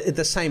at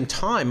the same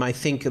time, I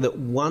think that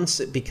once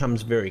it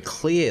becomes very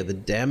clear the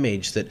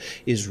damage that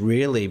has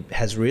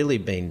really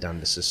been done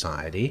to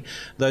society,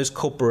 those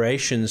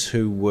corporations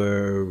who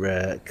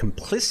were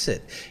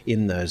complicit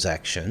in those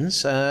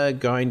actions are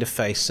going to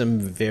face some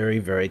very,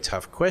 very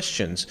tough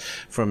questions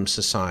from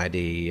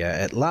society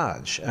at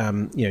large.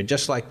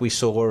 Just like we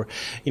saw,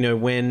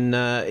 when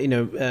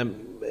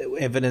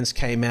evidence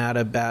came out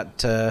about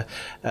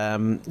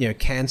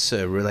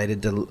cancer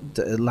related to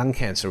lung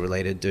cancer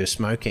related to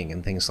smoking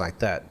and things like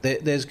that.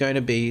 There's going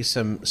to be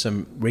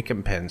some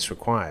recompense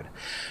required,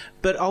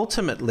 but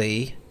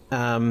ultimately,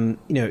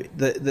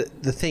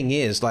 the thing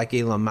is, like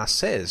Elon Musk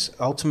says,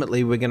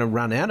 ultimately we're going to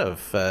run out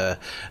of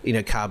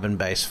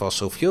carbon-based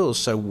fossil fuels.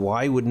 So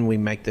why wouldn't we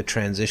make the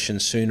transition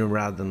sooner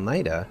rather than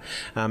later,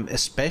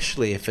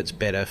 especially if it's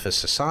better for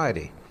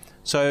society?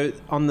 So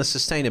on the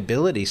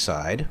sustainability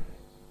side,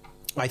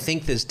 I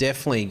think there's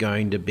definitely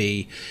going to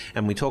be,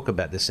 and we talk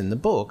about this in the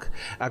book,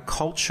 a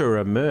culture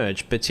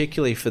emerge,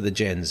 particularly for the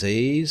Gen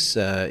Zs,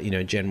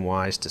 Gen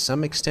Ys to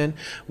some extent,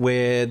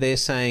 where they're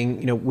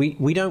saying,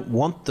 we don't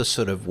want the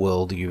sort of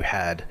world you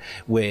had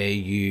where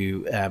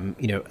you,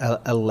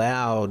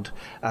 allowed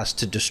us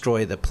to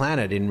destroy the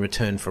planet in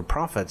return for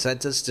profits.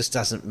 That just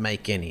doesn't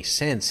make any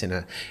sense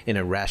in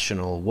a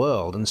rational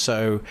world. And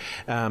so,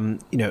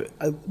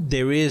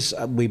 there is,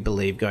 we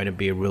believe, going to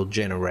be a real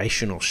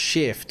generational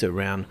shift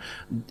around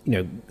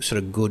sort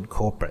of good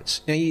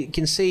corporates. Now you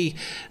can see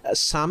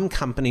some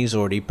companies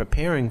already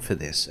preparing for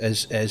this,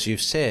 as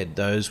you've said,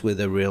 those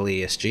with a real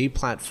ESG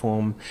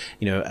platform,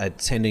 are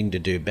tending to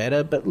do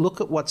better. But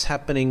look at what's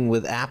happening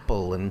with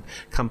Apple and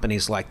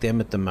companies like them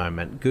at the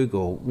moment.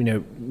 Google,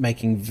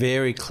 making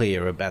very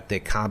clear about their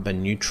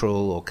carbon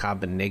neutral or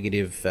carbon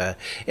negative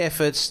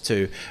efforts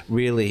to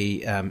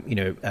really,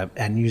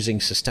 and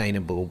using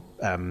sustainable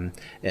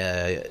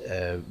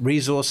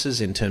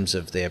resources in terms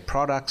of their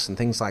products and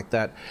things like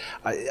that.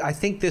 I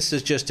think this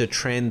is just a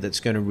trend that's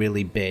going to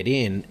really bed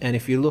in. And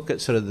if you look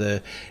at sort of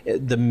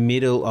the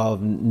middle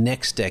of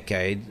next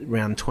decade,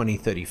 around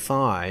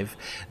 2035,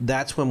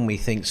 that's when we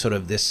think sort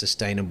of this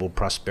sustainable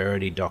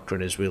prosperity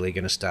doctrine is really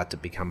going to start to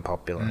become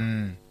popular.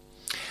 Mm.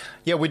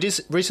 Yeah, we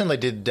recently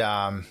did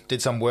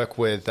some work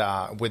with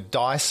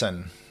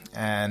Dyson,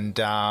 and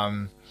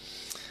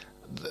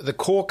the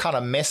core kind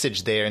of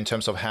message there in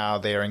terms of how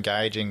they're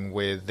engaging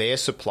with their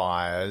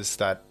suppliers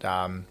that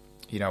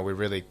we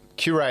really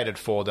curated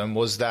for them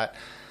was that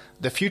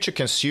the future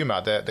consumer,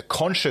 the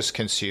conscious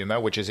consumer,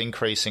 which is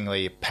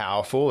increasingly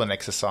powerful and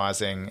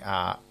exercising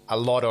a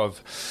lot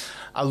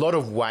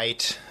of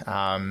weight,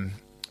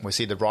 We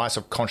see the rise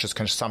of conscious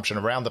consumption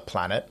around the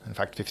planet. In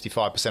fact,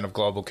 55% of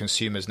global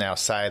consumers now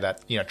say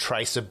that,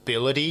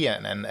 traceability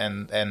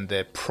and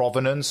the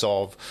provenance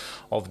of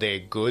their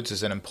goods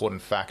is an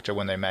important factor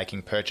when they're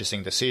making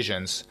purchasing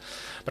decisions.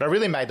 But I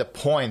really made the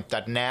point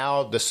that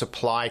now the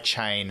supply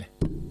chain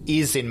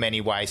is in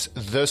many ways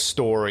the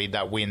story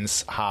that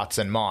wins hearts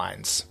and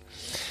minds.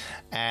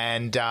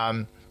 And,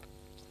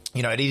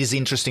 it is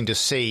interesting to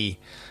see,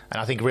 and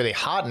I think really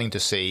heartening to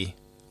see,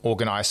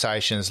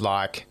 organizations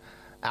like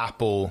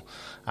Apple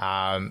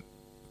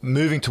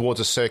moving towards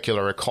a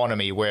circular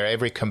economy where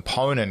every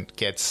component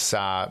gets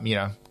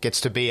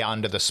to be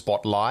under the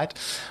spotlight,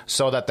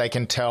 so that they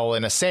can tell,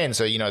 in a sense,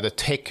 the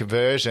tech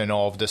version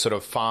of the sort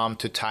of farm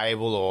to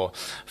table or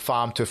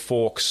farm to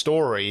fork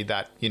story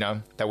that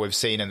we've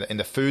seen in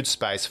the food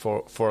space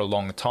for a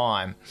long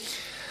time.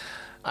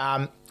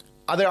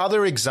 Are there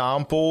other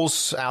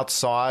examples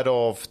outside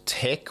of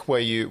tech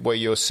where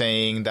you're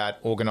seeing that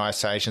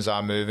organizations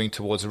are moving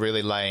towards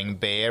really laying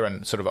bare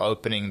and sort of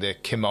opening the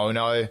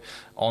kimono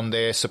on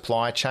their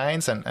supply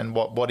chains, and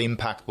what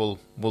impact will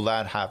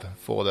that have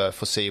for the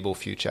foreseeable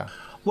future?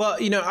 Well,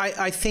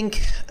 I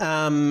think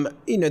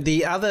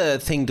the other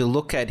thing to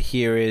look at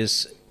here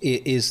is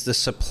the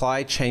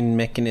supply chain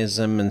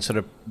mechanism and sort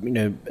of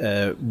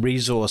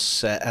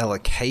resource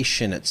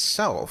allocation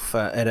itself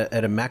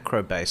at a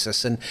macro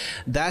basis, and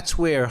that's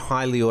where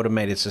highly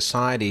automated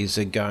societies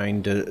are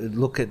going to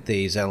look at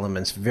these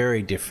elements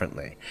very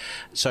differently.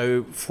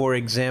 So, for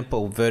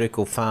example,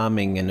 vertical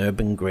farming and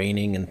urban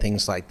greening and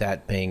things like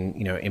that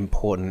being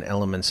important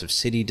elements of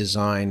city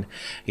design.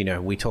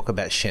 We talk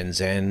about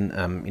Shenzhen,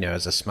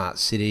 as a smart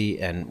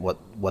city and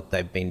what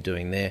they've been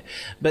doing there.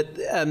 But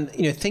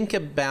think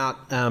about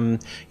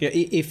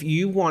if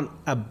you want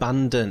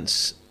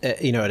abundance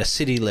at a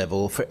city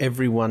level for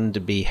everyone to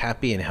be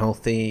happy and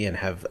healthy and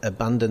have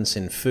abundance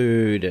in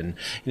food and,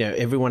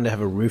 everyone to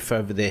have a roof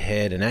over their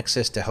head and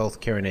access to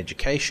healthcare and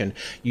education,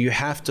 you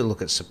have to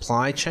look at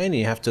supply chain and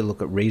you have to look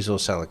at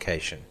resource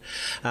allocation.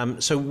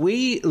 So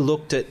we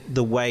looked at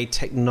the way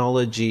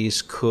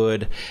technologies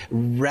could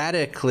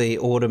radically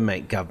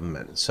automate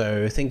government.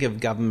 So think of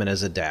government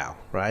as a DAO,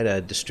 right?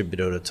 A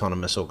distributed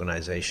autonomous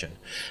organization.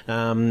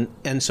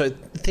 And so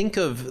think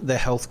of the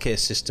healthcare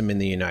system in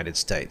the United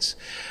States.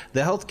 The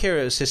healthcare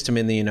system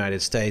in the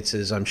United States,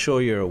 as I'm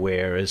sure you're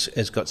aware,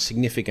 has got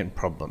significant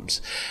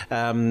problems.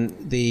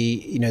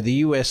 The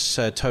US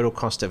total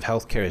cost of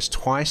healthcare is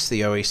twice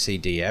the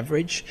OECD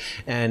average,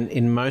 and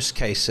in most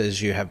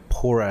cases you have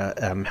poorer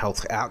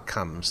health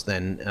outcomes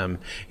than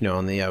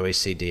on the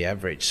OECD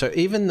average. So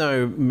even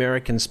though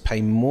Americans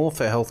pay more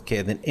for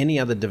healthcare than any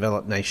other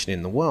developed nation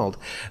in the world,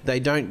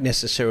 they don't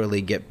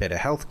necessarily get better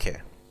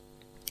healthcare.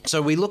 So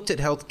we looked at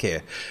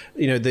healthcare.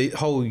 The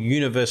whole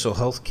universal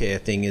healthcare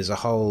thing is a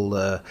whole,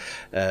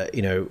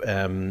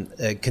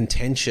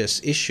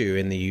 contentious issue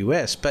in the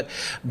US. But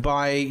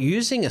by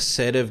using a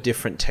set of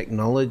different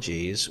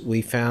technologies,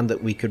 we found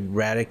that we could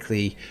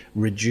radically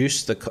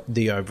reduce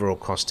the overall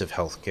cost of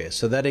healthcare.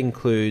 So that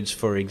includes,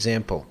 for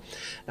example,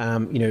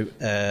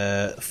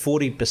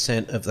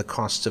 40% of the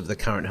costs of the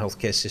current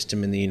healthcare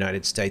system in the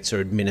United States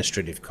are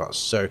administrative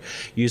costs. So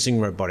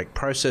using robotic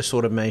process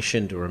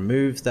automation to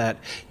remove that,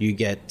 you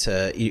get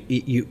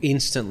you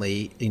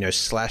instantly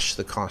slash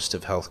the cost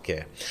of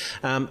healthcare.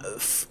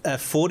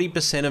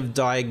 40% of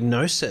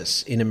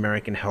diagnosis in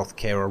American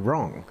healthcare are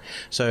wrong.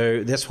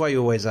 So that's why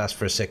you always ask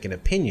for a second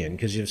opinion,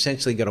 because you've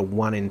essentially got a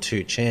 1 in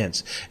 2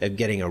 chance of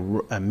getting a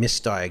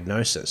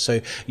misdiagnosis.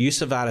 So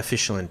use of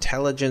artificial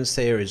intelligence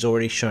there is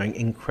already showing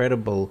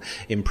incredible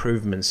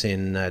improvements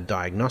in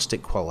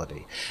diagnostic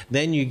quality.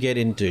 Then you get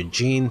into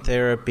gene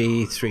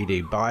therapy,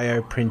 3D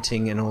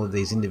bioprinting, and all of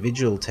these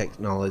individual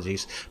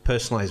technologies,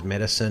 personalized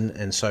medicine,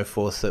 and so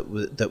forth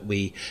that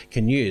we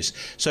can use.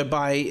 So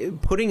by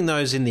putting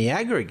those in the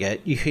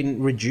aggregate, you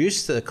can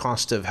reduce the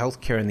cost of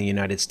healthcare in the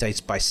United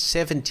States by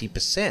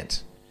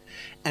 70%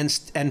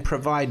 and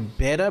provide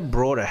better,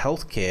 broader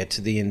healthcare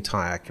to the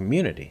entire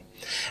community.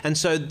 And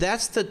so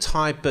that's the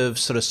type of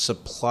sort of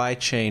supply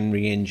chain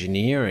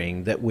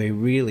re-engineering that we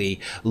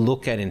really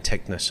look at in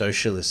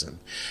technosocialism.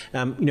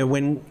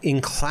 When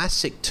in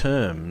classic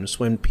terms,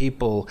 when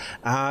people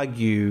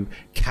argue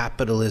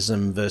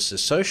capitalism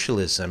versus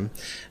socialism,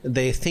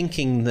 they're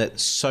thinking that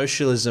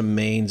socialism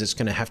means it's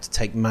going to have to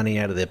take money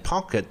out of their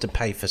pocket to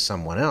pay for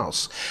someone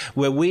else,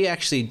 where we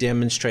actually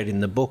demonstrate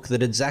in the book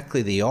that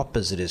exactly the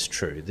opposite is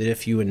true, that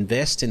if you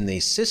invest in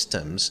these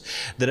systems,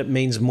 that it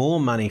means more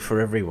money for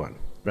everyone.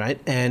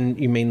 Right, and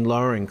you mean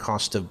lowering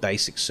cost of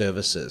basic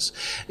services,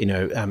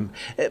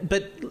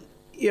 but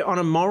on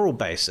a moral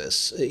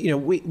basis,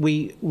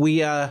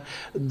 we are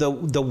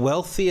the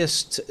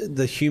wealthiest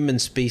the human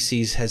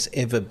species has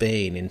ever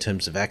been in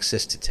terms of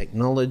access to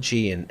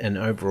technology and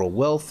overall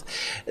wealth.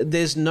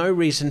 There's no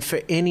reason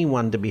for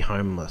anyone to be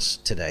homeless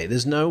today.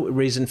 There's no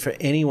reason for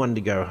anyone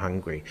to go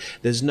hungry.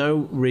 There's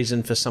no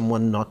reason for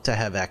someone not to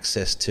have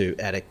access to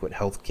adequate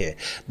healthcare.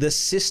 The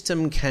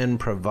system can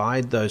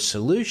provide those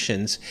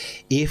solutions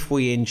if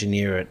we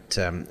engineer it,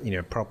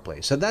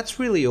 properly. So that's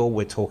really all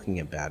we're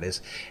talking about: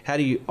 is how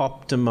do you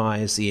optimize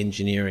optimize the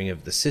engineering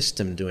of the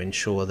system to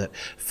ensure that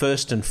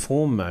first and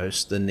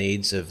foremost the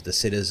needs of the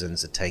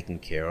citizens are taken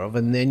care of,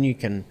 and then you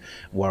can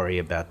worry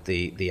about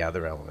the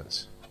other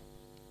elements.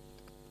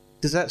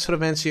 Does that sort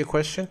of answer your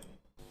question?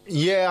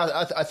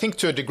 Yeah, I think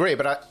to a degree,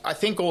 but I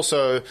think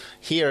also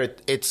here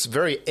it's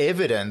very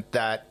evident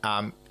that,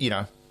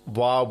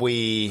 while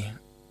we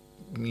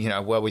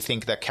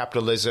think that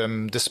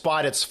capitalism,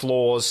 despite its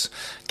flaws,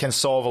 can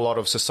solve a lot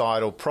of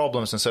societal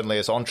problems, and certainly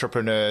as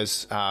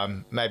entrepreneurs,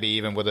 maybe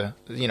even with a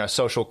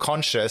social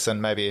conscious,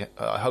 and maybe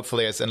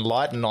hopefully as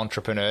enlightened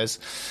entrepreneurs,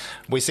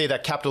 we see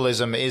that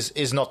capitalism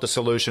is not the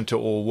solution to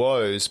all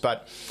woes.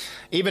 But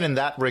even in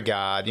that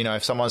regard,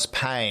 if someone's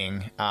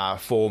paying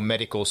for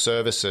medical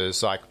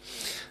services, like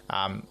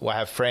I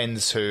have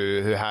friends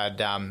who had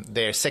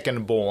their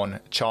second-born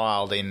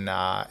child in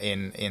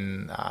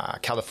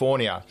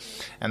California,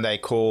 and they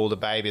called the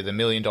baby the $1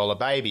 million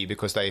baby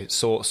because they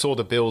saw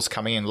the bills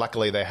coming in.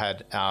 Luckily, they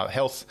had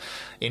health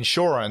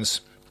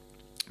insurance,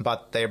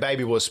 but their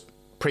baby was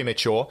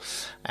premature,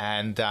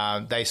 and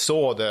they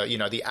saw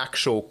the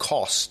actual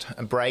cost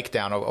and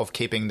breakdown of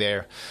keeping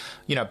their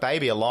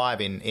baby alive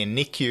in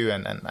NICU,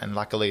 and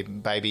luckily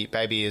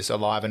baby is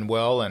alive and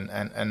well and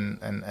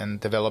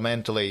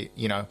developmentally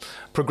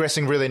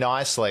progressing really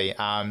nicely.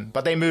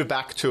 But they moved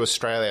back to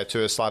Australia,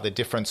 to a slightly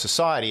different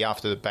society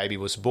after the baby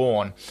was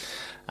born,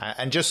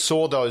 and just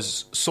saw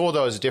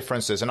those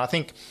differences. And I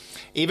think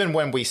even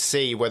when we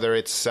see whether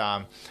it's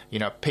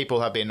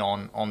people have been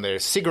on their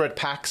cigarette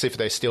packs, if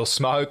they still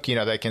smoke,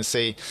 they can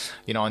see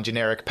on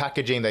generic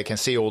packaging, they can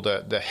see all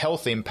the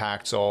health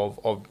impacts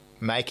of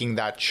making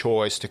that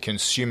choice to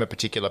consume a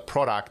particular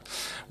product.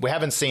 We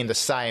haven't seen the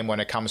same when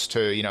it comes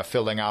to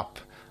filling up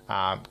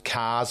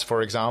cars,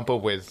 for example,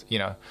 with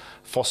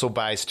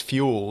fossil-based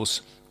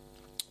fuels,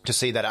 to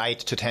see that 8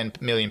 to 10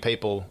 million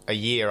people a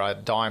year are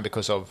dying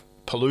because of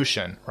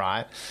pollution,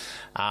 right?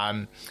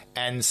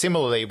 And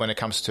similarly, when it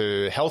comes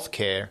to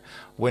healthcare,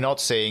 we're not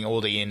seeing all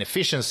the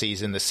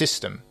inefficiencies in the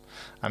system.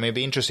 I mean, it'd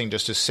be interesting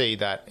just to see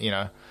that,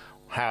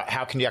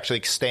 how can you actually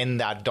extend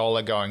that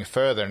dollar going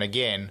further? And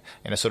again,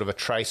 in a sort of a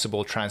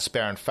traceable,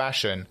 transparent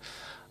fashion,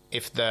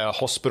 if the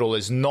hospital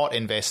is not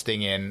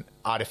investing in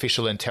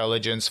artificial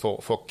intelligence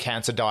for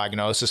cancer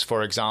diagnosis,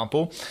 for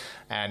example,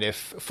 and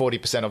if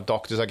 40% of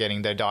doctors are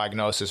getting their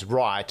diagnosis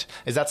right,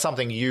 is that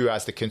something you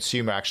as the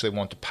consumer actually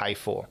want to pay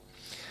for?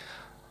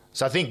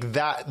 So I think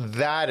that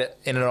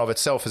in and of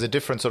itself is a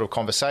different sort of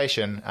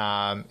conversation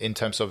in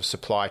terms of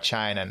supply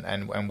chain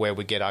and where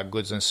we get our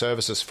goods and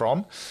services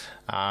from,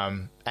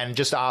 and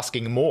just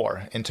asking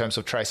more in terms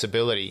of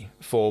traceability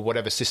for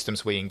whatever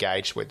systems we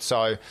engage with.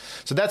 So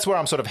that's where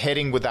I'm sort of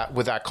heading with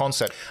that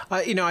concept.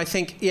 I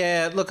think,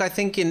 I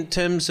think in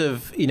terms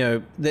of,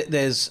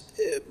 there's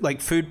like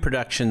food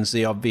production's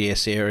the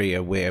obvious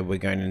area where we're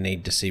going to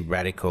need to see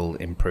radical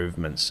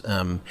improvements.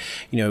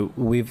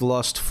 We've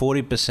lost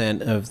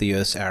 40% of the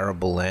Earth's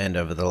arable land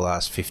over the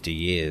last 50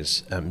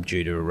 years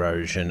due to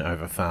erosion,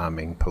 over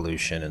farming,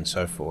 pollution, and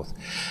so forth,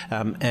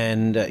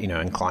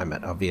 and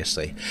climate,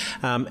 obviously.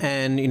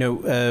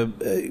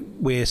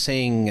 We're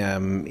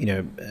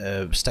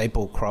seeing,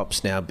 staple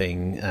crops now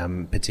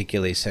being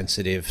particularly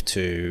sensitive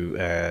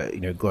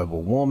to,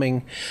 global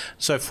warming.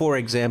 So, for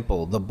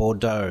example, the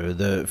Bordeaux,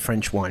 the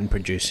French wine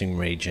producing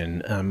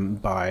region,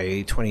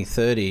 by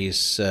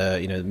 2030s,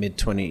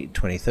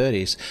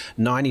 mid-2030s,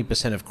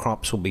 90% of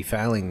crops will be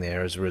failing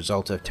there as a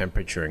result of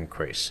temperature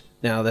increase.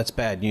 Now, that's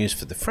bad news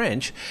for the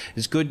French.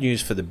 It's good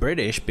news for the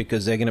British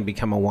because they're going to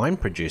become a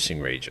wine-producing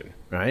region,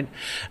 right?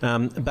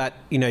 But,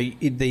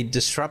 the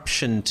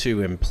disruption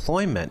to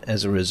employment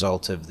as a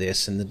result of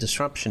this and the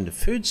disruption to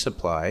food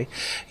supply,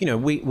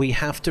 we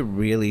have to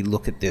really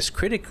look at this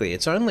critically.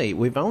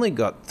 We've only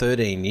got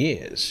 13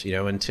 years,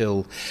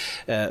 until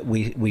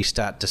we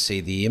start to see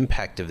the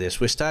impact of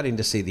this. We're starting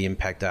to see the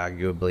impact,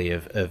 arguably,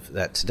 of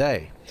that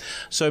today.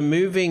 So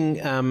moving,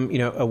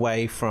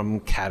 away from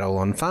cattle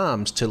on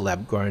farms to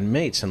lab-grown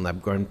meats and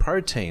lab-grown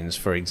proteins,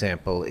 for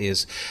example,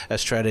 is a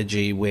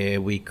strategy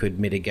where we could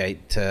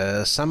mitigate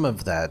some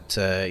of that.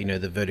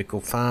 The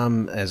vertical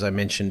farm, as I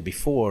mentioned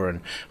before,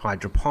 and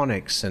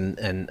hydroponics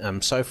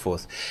and so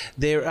forth.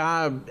 There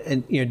are,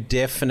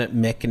 definite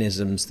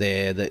mechanisms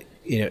there that,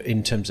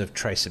 in terms of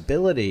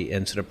traceability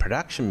and sort of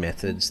production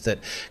methods that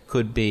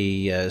could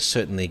be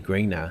certainly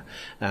greener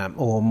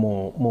or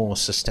more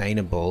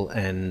sustainable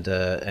and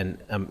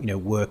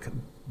work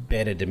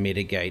better to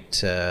mitigate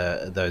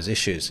those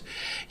issues.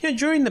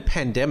 During the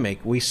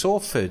pandemic, we saw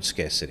food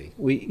scarcity.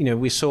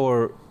 We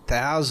saw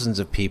thousands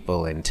of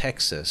people in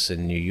Texas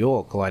and New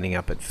York lining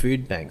up at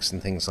food banks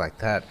and things like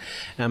that.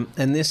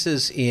 And this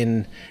is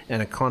in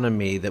an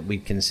economy that we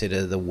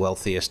consider the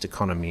wealthiest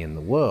economy in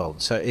the world.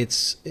 So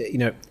it's,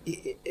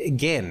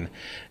 again,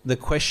 the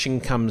question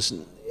comes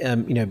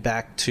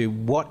back to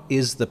what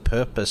is the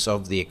purpose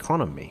of the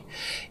economy?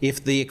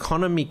 If the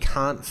economy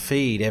can't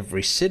feed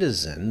every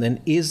citizen,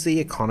 then is the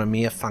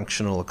economy a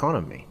functional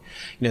economy?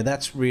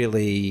 That's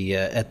really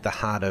at the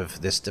heart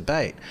of this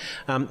debate.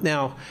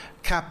 Now,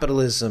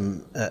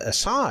 capitalism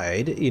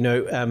aside,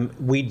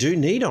 we do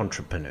need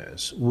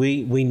entrepreneurs.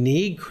 We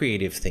need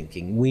creative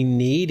thinking. We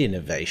need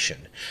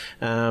innovation.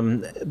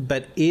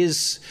 But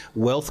is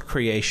wealth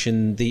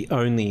creation the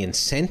only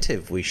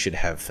incentive we should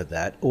have for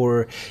that,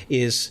 or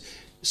is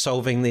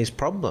solving these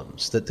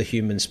problems that the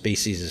human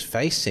species is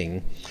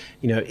facing,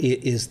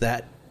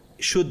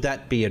 should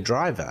that be a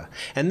driver?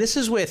 And this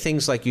is where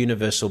things like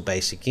universal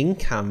basic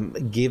income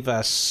give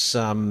us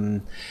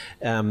some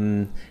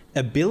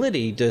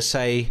ability to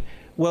say,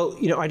 well,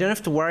 I don't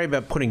have to worry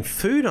about putting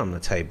food on the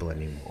table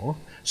anymore,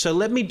 so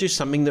let me do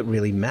something that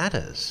really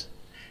matters.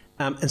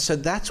 And so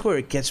that's where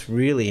it gets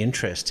really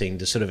interesting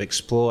to sort of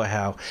explore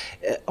how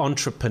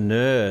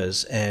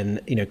entrepreneurs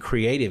and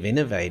creative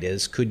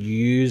innovators could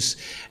use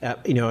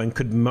and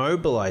could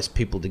mobilize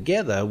people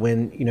together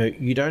when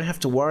you don't have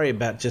to worry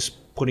about just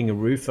putting a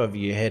roof over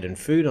your head and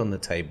food on the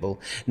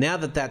table. Now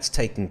that that's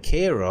taken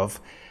care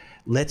of,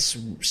 let's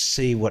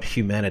see what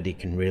humanity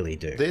can really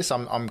do.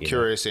 I'm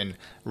curious in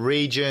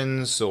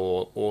regions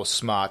or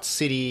smart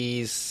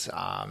cities,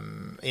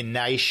 in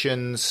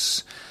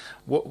nations.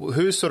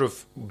 Who's sort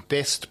of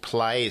best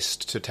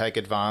placed to take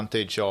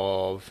advantage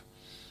of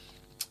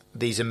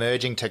these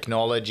emerging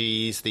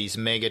technologies, these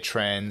mega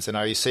trends? And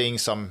are you seeing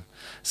some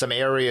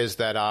areas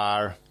that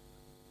are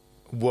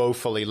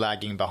woefully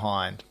lagging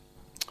behind?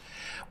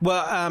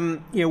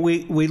 Well,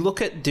 we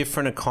look at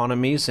different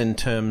economies in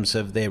terms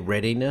of their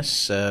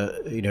readiness,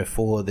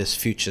 for this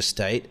future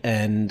state,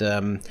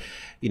 and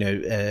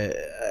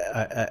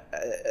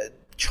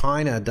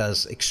China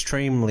does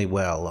extremely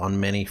well on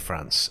many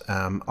fronts.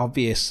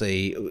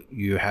 Obviously,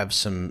 you have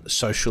some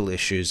social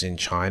issues in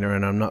China,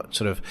 and I'm not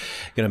sort of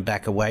going to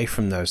back away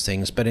from those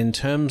things. But in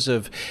terms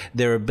of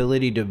their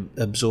ability to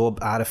absorb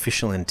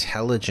artificial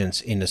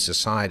intelligence into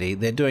society,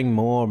 they're doing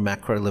more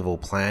macro-level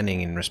planning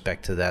in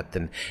respect to that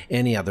than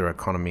any other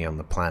economy on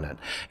the planet.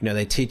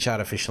 They teach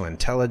artificial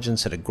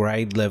intelligence at a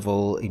grade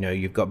level.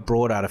 You've got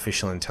broad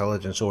artificial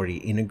intelligence already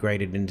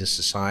integrated into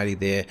society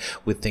there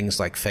with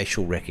things like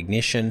facial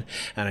recognition.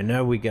 And I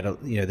know we get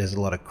there's a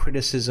lot of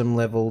criticism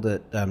leveled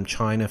at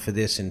China for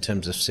this in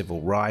terms of civil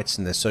rights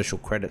and their social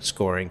credit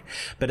scoring.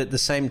 But at the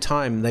same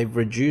time, they've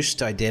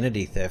reduced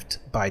identity theft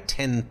by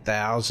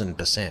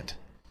 10,000%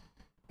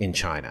 in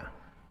China.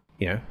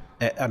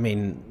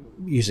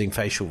 Using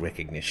facial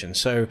recognition.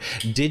 So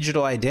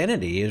digital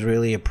identity is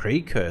really a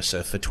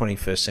precursor for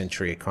 21st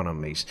century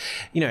economies.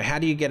 How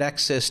do you get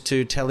access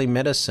to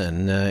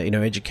telemedicine,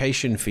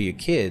 education for your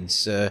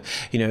kids,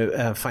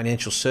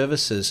 financial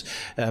services,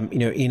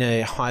 in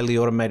a highly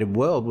automated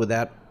world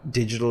without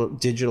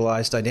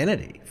digitalized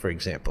identity, for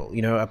example?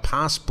 A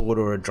passport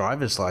or a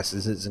driver's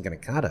license isn't going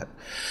to cut it.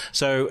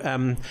 So,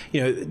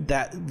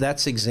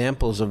 that's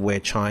examples of where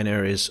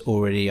China is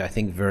already, I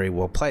think, very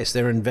well placed.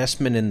 Their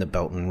investment in the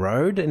Belt and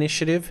Road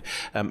Initiative,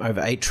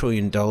 over $8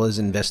 trillion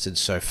invested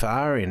so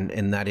far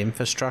in that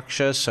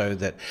infrastructure, so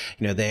that,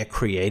 they're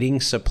creating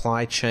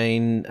supply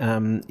chain,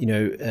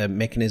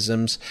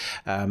 mechanisms,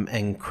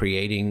 and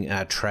creating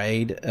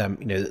trade,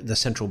 the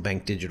central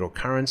bank digital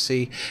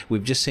currency.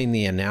 We've just seen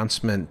the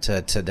announcement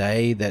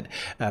today that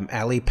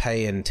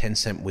Alipay and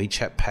Tencent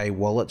WeChat Pay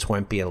wallets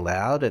won't be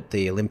allowed at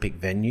the Olympic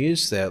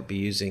venues. They'll be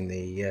using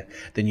the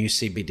new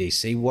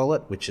CBDC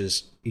wallet, which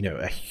is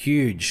a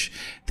huge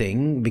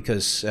thing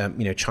because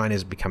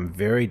China's become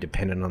very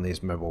dependent on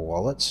these mobile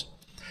wallets.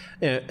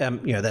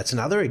 That's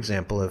another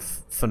example of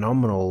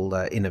phenomenal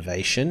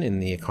innovation in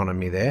the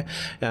economy there.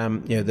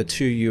 The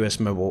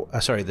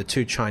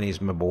two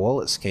Chinese mobile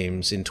wallet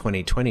schemes in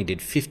 2020 did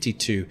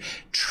 $52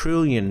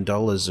 trillion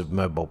of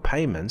mobile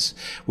payments,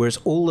 whereas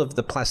all of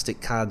the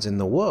plastic cards in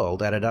the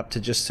world added up to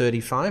just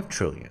 35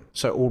 trillion.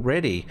 So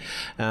already,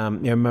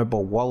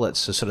 mobile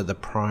wallets are sort of the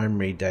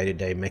primary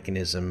day-to-day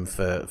mechanism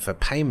for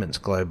payments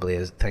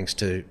globally, thanks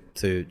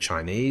to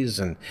Chinese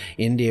and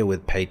India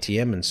with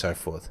Paytm and so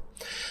forth.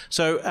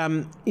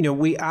 So,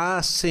 we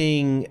are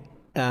seeing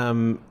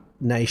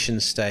nation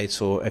states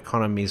or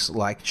economies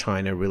like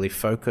China really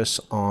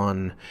focus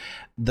on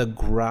the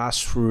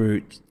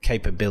grassroots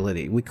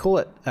capability. We call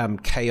it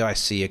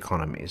KIC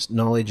economies,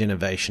 knowledge,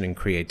 innovation, and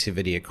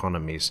creativity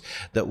economies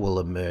that will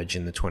emerge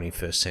in the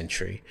 21st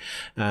century,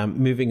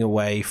 moving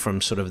away from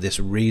sort of this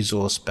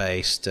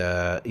resource-based,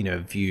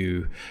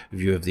 view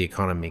of the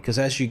economy. Because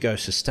as you go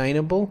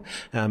sustainable,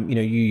 you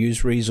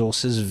use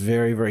resources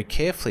very, very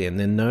carefully, and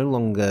they're no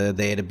longer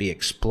there to be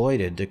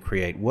exploited to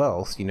create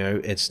wealth.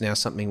 It's now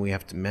something we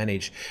have to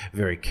manage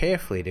very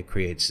carefully to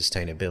create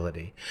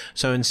sustainability.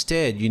 So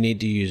instead, you need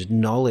to use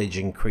knowledge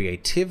and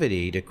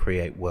creativity to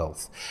create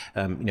wealth,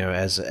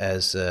 as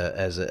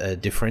a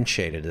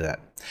differentiator to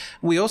that.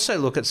 We also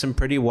look at some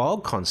pretty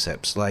wild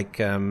concepts like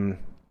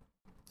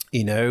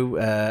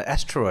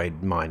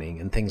asteroid mining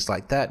and things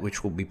like that,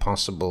 which will be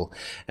possible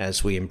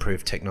as we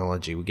improve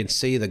technology. We can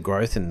see the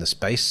growth in the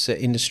space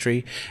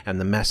industry and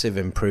the massive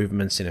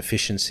improvements in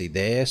efficiency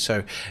there.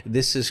 So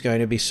this is going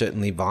to be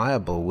certainly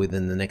viable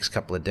within the next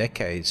couple of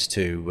decades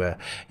to,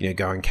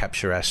 go and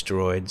capture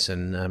asteroids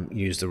and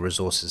use the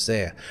resources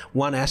there.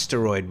 One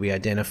asteroid we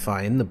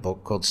identify in the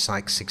book called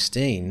Psyche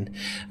 16,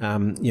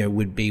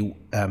 would be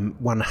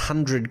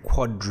 $100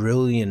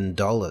 quadrillion.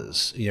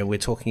 We're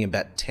talking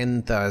about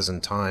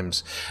 10,000 times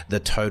the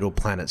total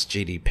planet's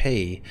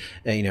GDP,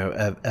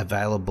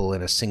 available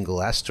in a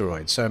single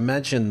asteroid. So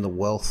imagine the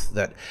wealth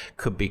that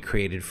could be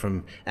created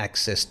from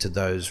access to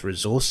those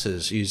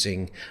resources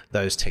using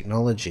those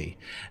technology.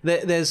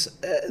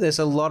 There's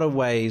a lot of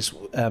ways,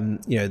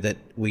 that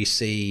we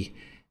see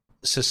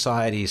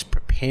societies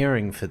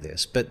preparing for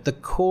this, but the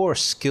core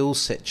skill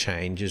set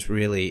change is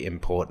really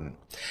important.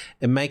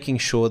 And making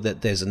sure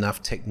that there's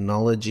enough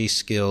technology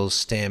skills,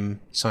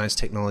 STEM, science,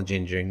 technology,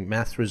 engineering,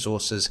 math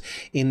resources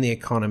in the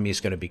economy is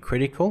going to be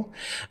critical.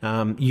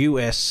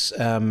 US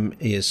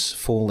is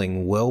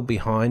falling well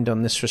behind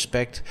on this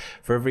respect.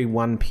 For every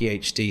one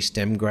PhD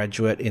STEM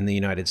graduate in the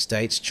United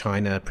States,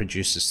 China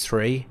produces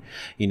 3.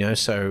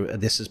 So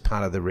this is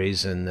part of the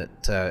reason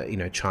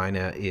that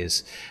China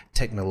is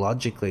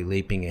technologically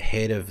leaping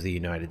ahead of the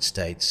United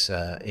States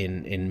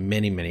in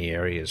many, many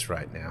areas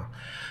right now.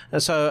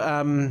 So,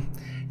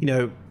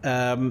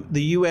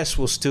 the US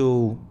will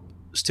still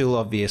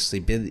obviously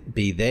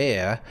be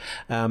there,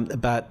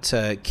 but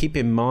keep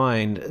in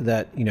mind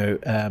that,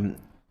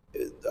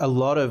 a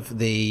lot of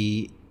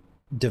the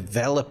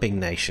developing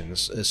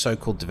nations,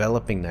 so-called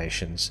developing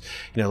nations,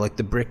 like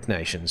the BRIC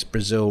nations,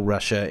 Brazil,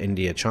 Russia,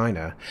 India,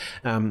 China,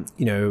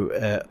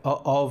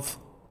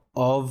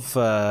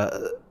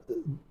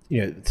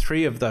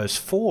 three of those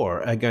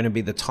 4 are going to be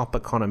the top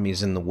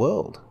economies in the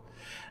world.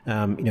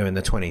 In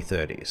the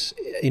 2030s.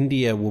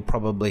 India will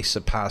probably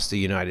surpass the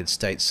United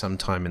States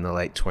sometime in the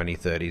late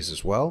 2030s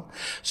as well.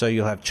 So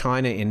you'll have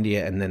China,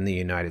 India, and then the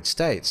United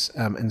States.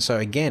 And so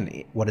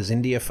again, what is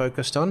India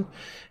focused on?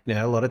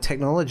 A lot of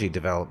technology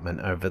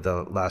development over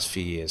the last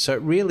few years. So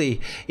it really,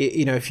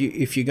 if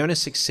you're going to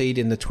succeed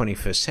in the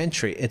 21st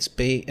century,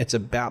 it's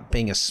about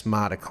being a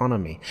smart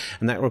economy,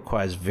 and that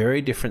requires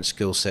very different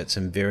skill sets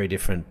and very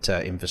different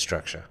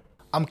infrastructure.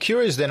 I'm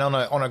curious then on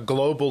a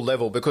global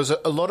level, because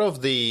a lot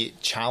of the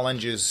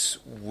challenges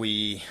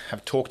we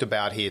have talked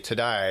about here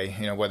today,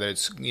 whether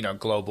it's,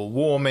 global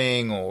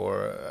warming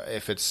or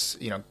if it's,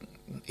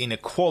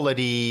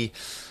 inequality,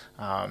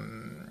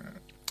 I'm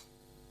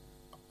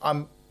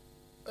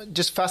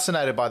just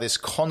fascinated by this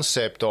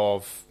concept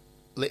of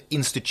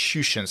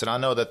institutions. And I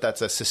know that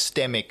that's a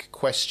systemic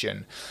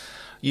question.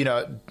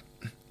 The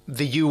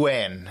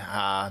UN,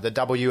 the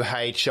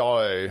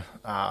WHO,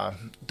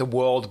 the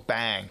World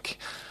Bank,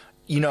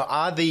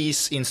 are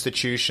these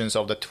institutions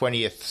of the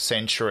 20th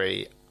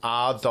century,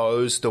 are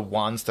those the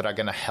ones that are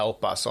going to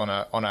help us on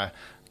a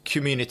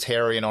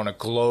communitarian, on a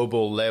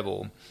global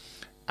level,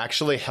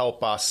 actually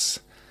help us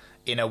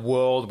in a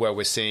world where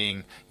we're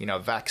seeing,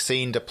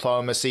 vaccine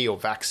diplomacy or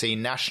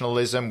vaccine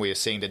nationalism? We're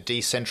seeing the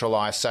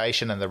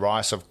decentralization and the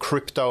rise of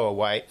crypto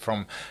away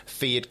from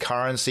fiat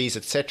currencies,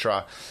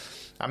 etc.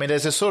 I mean,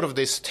 there's a sort of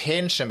this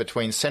tension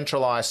between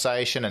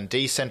centralization and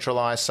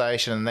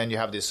decentralization, and then you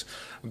have this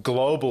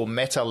global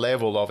meta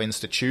level of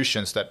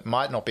institutions that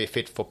might not be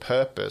fit for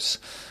purpose.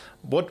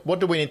 What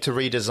do we need to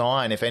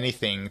redesign, if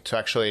anything, to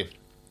actually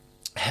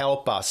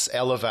help us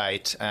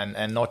elevate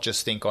and not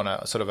just think on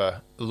a sort of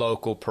a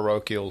local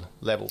parochial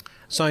level?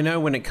 So I know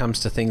when it comes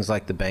to things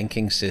like the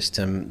banking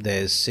system,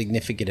 there's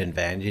significant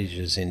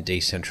advantages in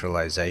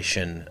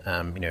decentralization.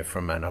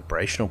 From an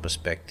operational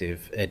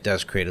perspective, it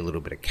does create a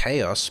little bit of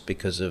chaos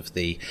because of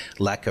the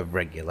lack of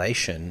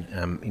regulation.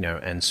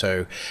 And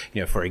so,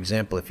 for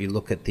example, if you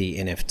look at the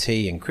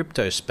NFT and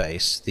crypto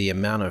space, the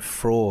amount of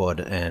fraud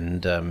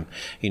and,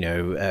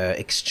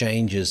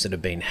 exchanges that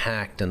have been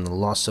hacked and the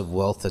loss of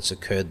wealth that's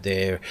occurred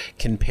there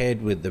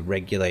compared with the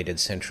regulated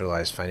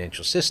centralized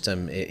financial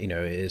system,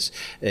 is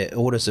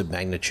orders of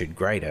magnitude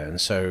greater. And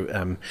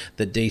so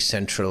the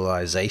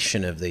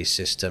decentralization of these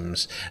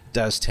systems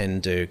does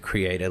tend to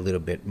create a little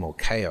bit more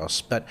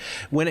chaos. But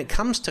when it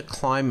comes to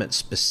climate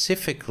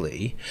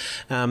specifically,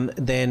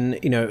 then,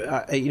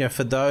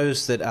 for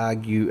those that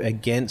argue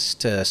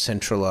against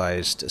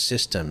centralized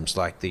systems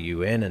like the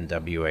UN and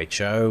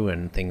WHO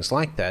and things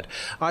like that,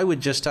 I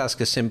would just ask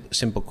a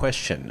simple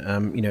question,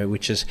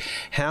 which is,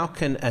 how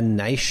can a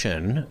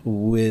nation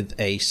with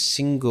a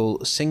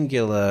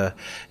singular,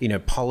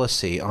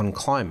 policy on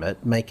climate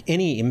make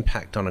any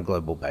impact on a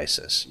global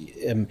basis?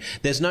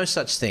 There's no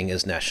such thing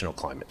as national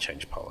climate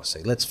change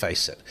policy. Let's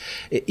face it.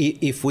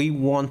 If we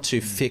want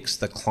to fix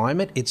the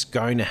climate, it's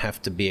going to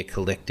have to be a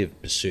collective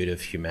pursuit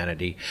of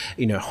humanity,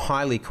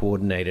 highly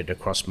coordinated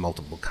across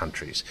multiple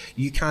countries.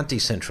 You can't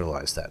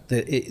decentralize that.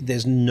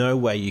 There's no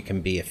way you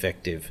can be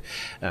effective.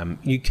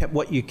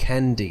 What you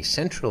can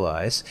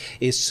decentralize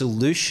is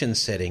solution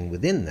setting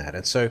within that.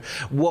 And so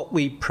what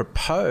we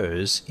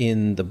propose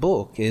in the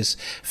book is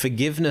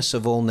forgiveness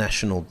of all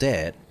national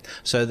debt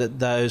so that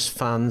those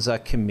funds are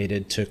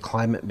committed to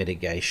climate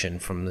mitigation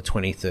from the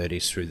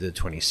 2030s through the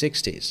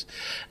 2060s.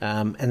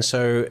 And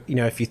so,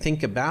 if you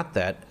think about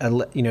that,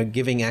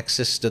 giving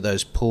access to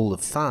those pool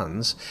of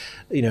funds,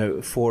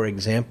 for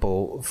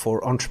example,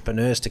 for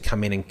entrepreneurs to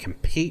come in and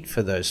compete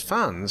for those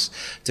funds,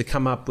 to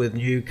come up with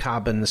new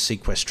carbon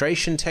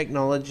sequestration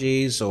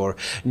technologies or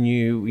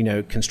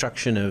new,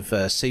 construction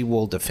of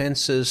seawall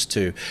defenses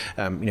to,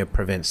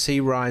 prevent sea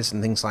rise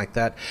and things like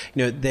that.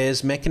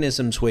 There's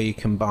mechanisms where you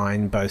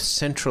combine both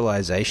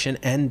centralization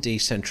and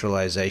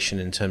decentralization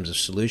in terms of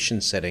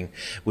solution setting,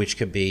 which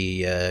could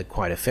be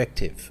quite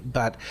effective.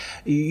 But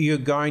you're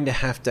going to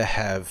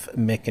have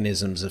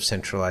mechanisms of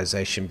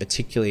centralization,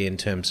 particularly in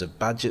terms of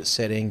budget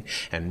setting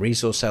and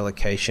resource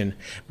allocation.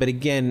 But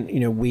again,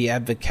 we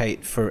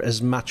advocate for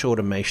as much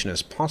automation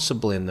as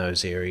possible in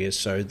those areas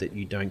so that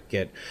you don't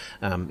get,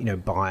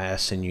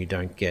 bias, and you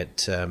don't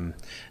get,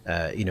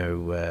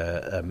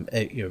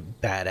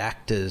 bad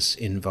actors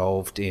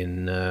involved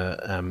in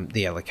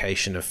the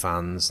allocation of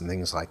funds and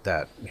things like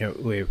that.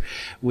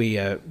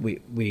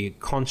 We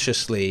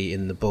consciously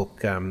in the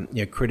book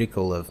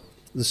critical of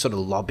the sort of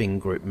lobbying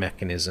group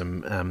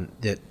mechanism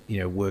that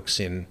works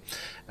in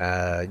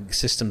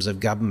systems of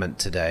government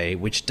today,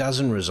 which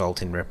doesn't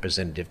result in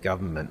representative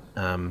government.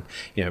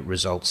 It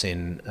results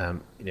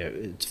in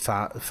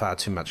far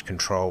too much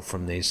control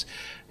from these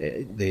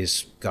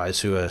guys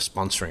who are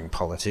sponsoring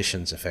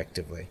politicians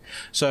effectively.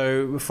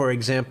 So, for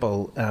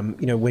example,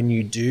 when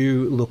you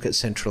do look at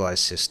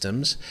centralized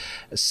systems,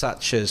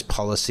 such as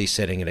policy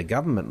setting at a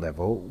government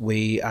level,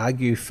 we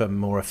argue for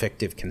more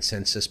effective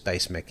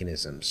consensus-based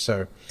mechanisms.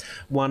 So,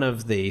 one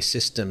of the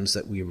systems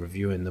that we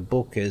review in the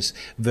book is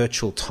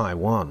Virtual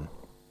Taiwan,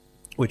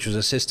 which was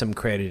a system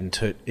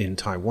created in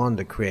Taiwan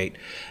to create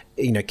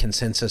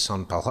consensus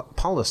on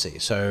policy.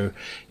 So,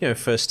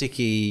 for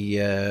sticky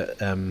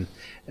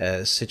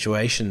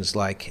situations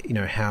like,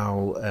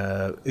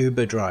 how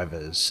Uber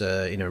drivers,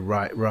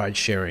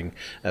 ride-sharing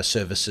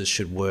services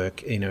should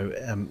work,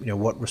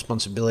 what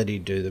responsibility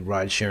do the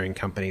ride-sharing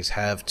companies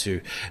have to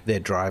their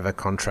driver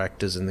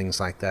contractors and things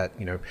like that.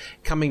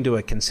 Coming to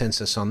a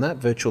consensus on that,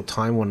 Virtual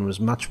Taiwan was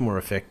much more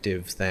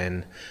effective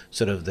than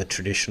sort of the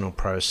traditional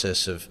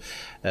process of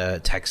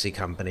taxi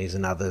companies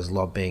and others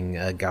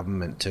lobbying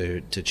government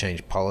to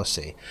change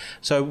policy.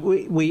 So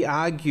we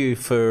argue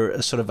for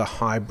a sort of a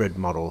hybrid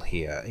model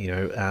here,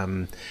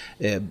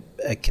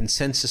 a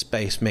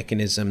consensus-based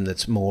mechanism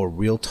that's more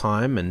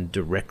real-time and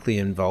directly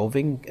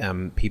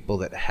involving people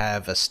that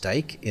have a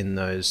stake in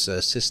those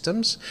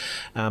systems,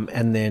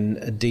 and then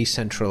a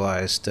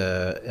decentralized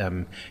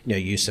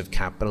use of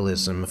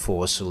capitalism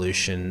for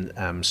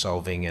solution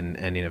solving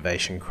and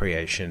innovation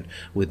creation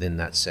within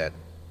that set.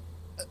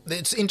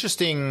 It's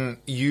interesting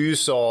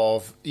use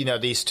of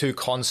these two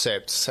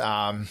concepts,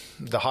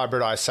 the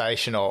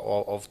hybridization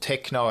of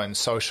techno and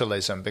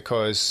socialism,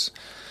 because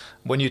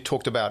when you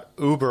talked about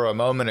Uber a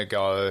moment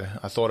ago,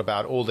 I thought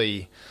about all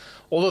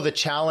of the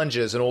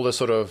challenges and all the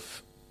sort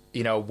of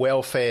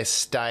welfare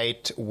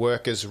state,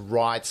 workers'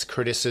 rights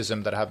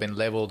criticism that have been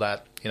leveled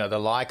at the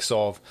likes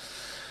of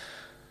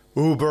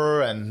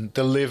Uber and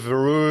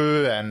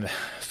Deliveroo and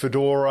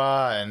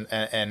Fedora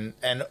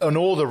and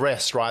all the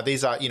rest, right?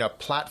 These are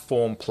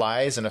platform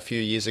plays, and a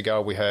few years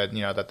ago we heard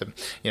that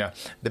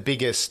the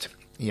biggest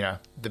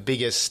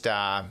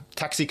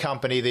taxi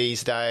company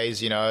these days,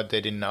 they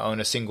didn't own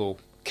a single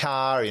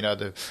car,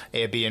 the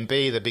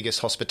Airbnb, the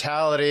biggest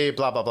hospitality,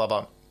 blah blah blah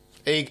blah.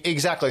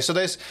 Exactly. So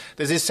there's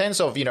this sense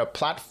of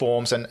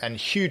platforms and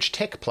huge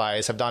tech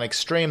players have done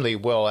extremely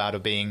well out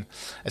of being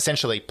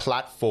essentially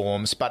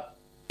platforms, but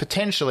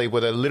potentially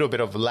with a little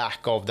bit of lack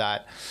of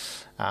that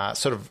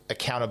sort of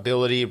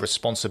accountability,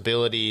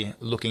 responsibility,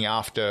 looking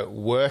after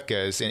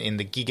workers in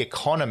the gig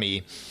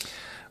economy.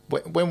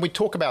 When we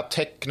talk about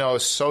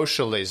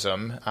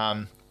techno-socialism,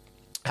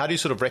 how do you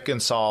sort of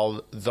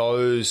reconcile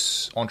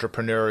those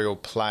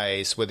entrepreneurial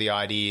plays with the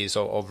ideas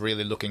of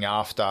really looking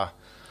after,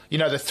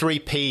 the 3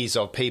 Ps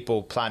of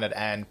people, planet,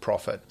 and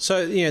profit?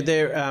 So,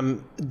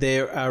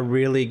 there are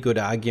really good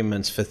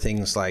arguments for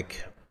things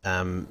like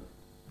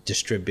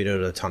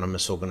distributed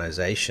autonomous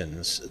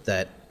organizations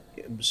that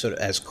sort of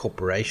as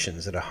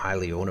corporations that are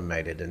highly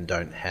automated and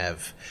don't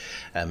have,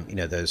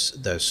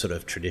 those sort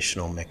of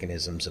traditional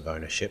mechanisms of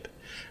ownership,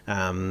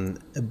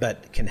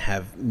 but can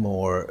have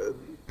more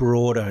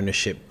broad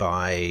ownership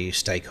by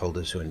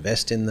stakeholders who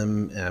invest in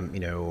them,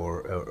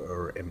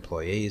 or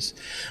employees.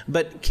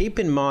 But keep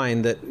in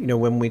mind that,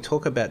 when we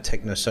talk about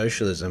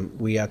techno-socialism,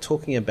 we are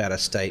talking about a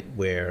state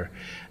where,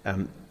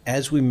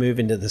 as we move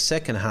into the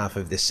second half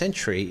of this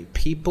century,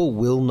 people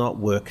will not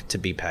work to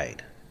be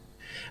paid.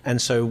 And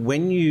so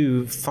when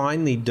you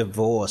finally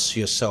divorce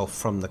yourself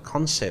from the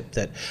concept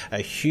that a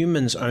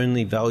human's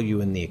only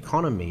value in the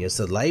economy is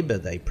the labor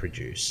they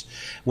produce,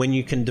 when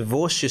you can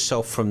divorce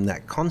yourself from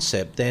that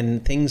concept, then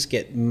things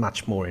get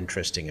much more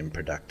interesting and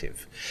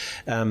productive.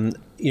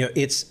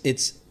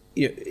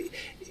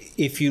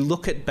 if you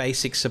look at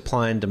basic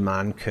supply and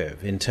demand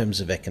curve in terms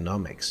of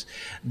economics,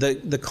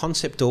 the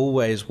concept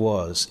always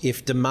was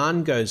if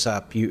demand goes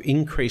up, you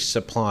increase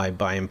supply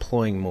by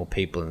employing more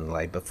people in the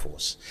labour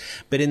force.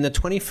 But in the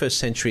 21st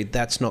century,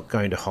 that's not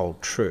going to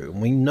hold true.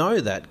 And we know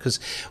that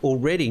because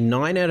already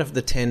 9 out of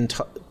the 10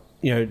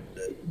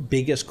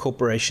 biggest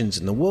corporations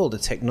in the world are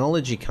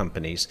technology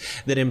companies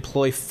that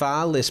employ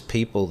far less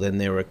people than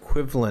their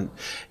equivalent,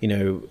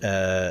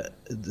 the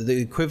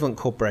equivalent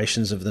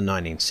corporations of the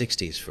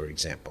 1960s, for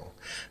example.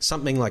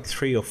 Something like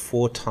 3 or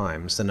 4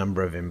 times the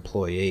number of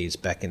employees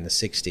back in the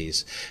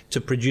 60s to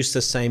produce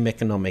the same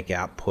economic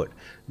output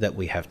that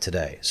we have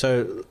today.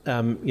 So,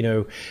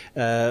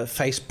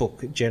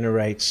 Facebook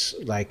generates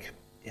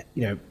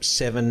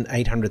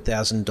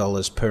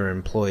 $700,000-$800,000 per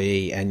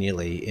employee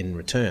annually in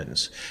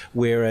returns.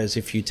 Whereas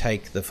if you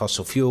take the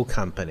fossil fuel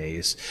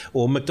companies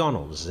or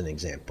McDonald's as an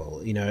example,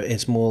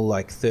 it's more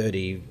like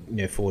 $30,000,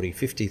 $40,000,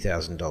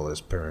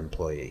 $50,000 per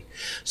employee.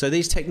 So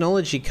these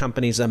technology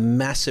companies are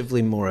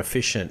massively more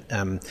efficient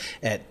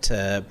at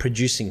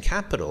producing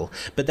capital,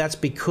 but that's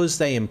because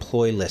they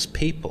employ less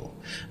people.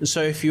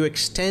 So if you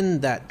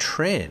extend that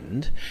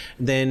trend,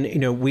 then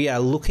we are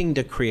looking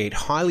to create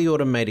highly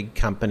automated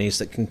companies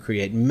that can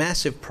create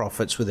massive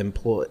profits with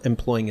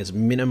employing as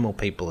minimal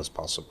people as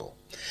possible.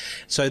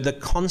 So the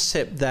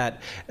concept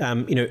that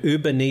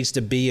Uber needs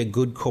to be a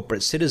good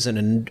corporate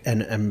citizen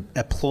and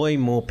employ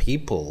more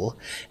people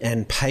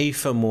and pay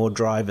for more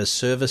driver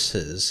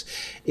services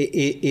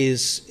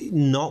is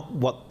not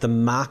what the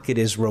market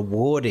is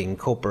rewarding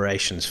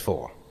corporations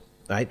for.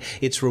 Right?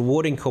 It's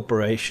rewarding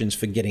corporations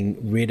for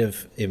getting rid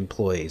of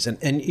employees.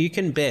 And you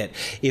can bet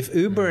if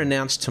Uber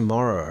announced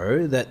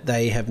tomorrow that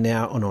they have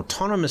now an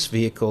autonomous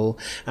vehicle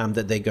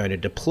that they're going to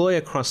deploy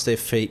across their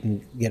fleet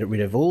and get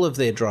rid of all of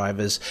their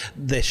drivers,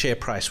 their share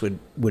price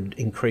would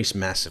increase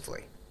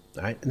massively.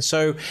 Right? And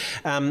so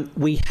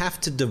we have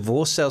to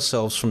divorce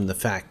ourselves from the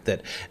fact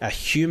that a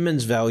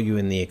human's value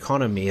in the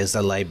economy is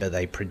the labor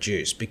they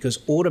produce, because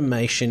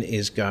automation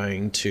is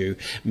going to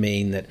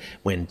mean that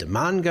when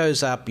demand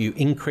goes up, you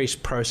increase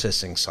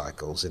processing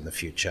cycles in the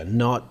future,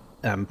 not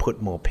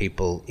put more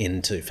people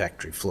into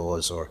factory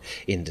floors or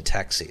into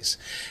taxis.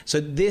 So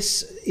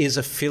this is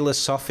a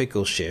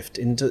philosophical shift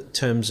in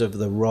terms of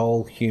the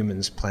role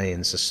humans play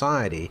in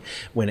society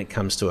when it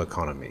comes to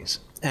economies.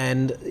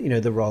 And,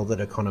 the role that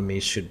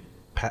economies should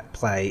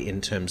play in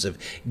terms of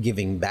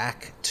giving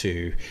back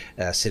to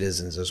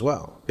citizens as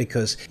well.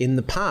 Because in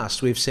the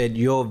past, we've said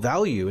your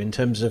value in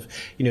terms of,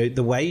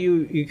 the way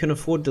you can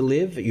afford to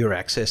live, your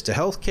access to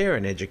healthcare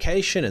and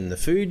education and the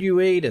food you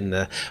eat and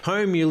the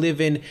home you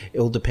live in, it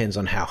all depends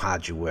on how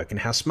hard you work and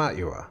how smart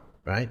you are.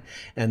 Right?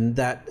 And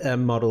that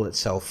model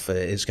itself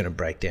is going to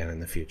break down in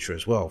the future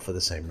as well for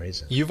the same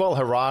reason. Yuval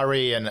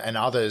Harari and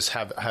others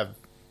have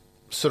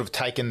sort of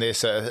taken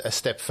this a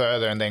step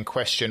further and then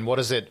questioned what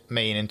does it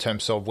mean in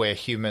terms of where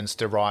humans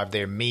derive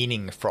their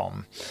meaning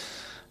from.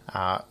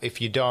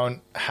 If you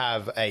don't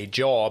have a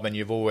job and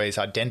you've always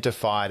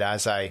identified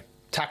as a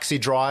taxi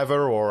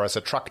driver or as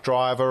a truck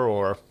driver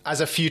or as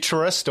a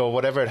futurist or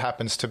whatever it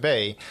happens to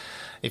be,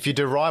 if you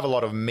derive a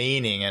lot of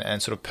meaning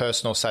and sort of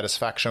personal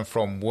satisfaction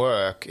from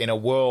work in a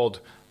world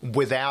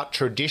without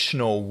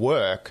traditional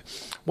work,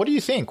 what do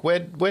you think?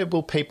 Where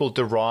will people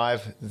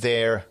derive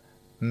their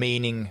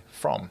meaning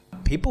from?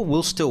 People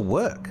will still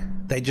work.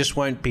 They just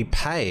won't be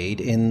paid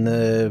in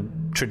the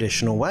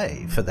traditional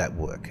way for that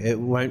work. It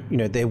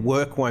won't, their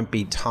work won't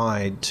be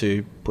tied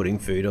to putting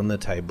food on the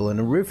table and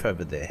a roof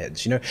over their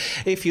heads.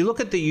 If you look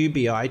at the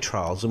UBI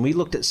trials, and we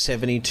looked at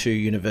 72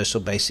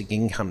 universal basic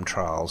income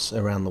trials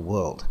around the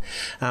world,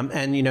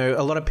 and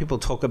a lot of people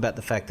talk about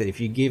the fact that if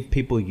you give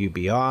people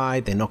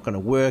UBI, they're not going to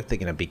work, they're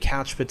going to be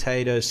couch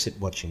potatoes, sit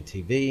watching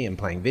TV and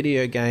playing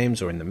video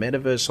games or in the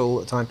metaverse all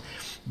the time.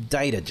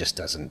 Data just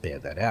doesn't bear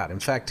that out. In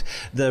fact,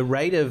 the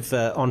rate of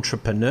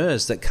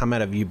entrepreneurs that come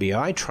out of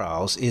UBI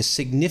trials is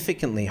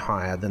significantly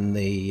higher than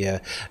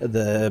the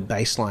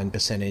baseline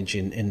percentage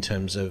in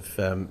terms of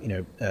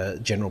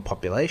general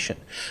population.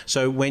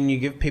 So when you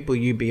give people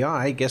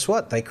UBI, guess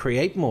what? They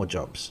create more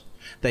jobs.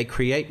 They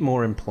create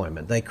more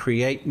employment. They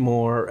create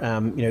more,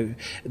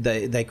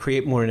 they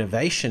create more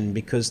innovation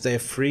because they're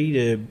free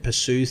to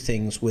pursue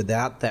things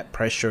without that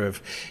pressure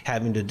of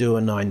having to do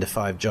a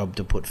 9-to-5 job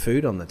to put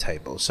food on the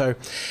table. So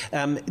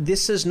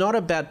this is not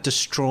about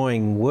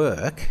destroying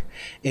work.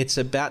 It's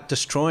about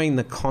destroying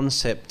the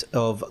concept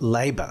of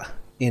labor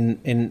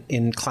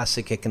in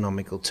classic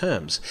economical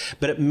terms.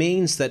 But it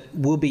means that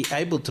we'll be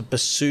able to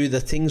pursue the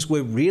things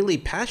we're really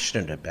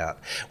passionate about.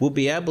 We'll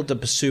be able to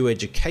pursue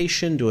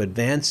education to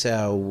advance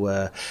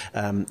our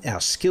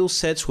skill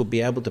sets. We'll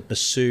be able to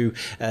pursue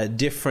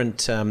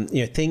different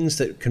things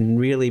that can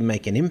really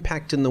make an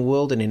impact in the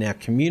world and in our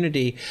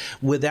community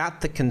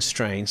without the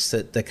constraints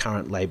that the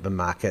current labour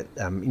market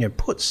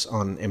puts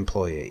on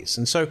employees.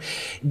 And so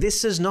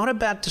this is not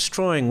about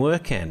destroying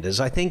work, Anders.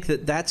 I think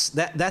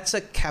that's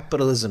a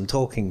capitalism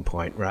talking talking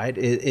point, right?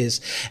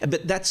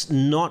 But that's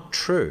not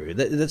true.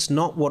 That's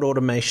not what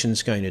automation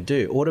is going to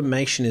do.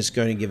 Automation is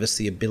going to give us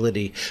the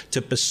ability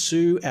to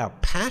pursue our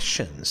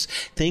passions,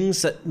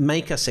 things that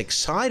make us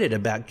excited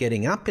about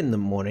getting up in the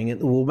morning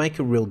and will make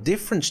a real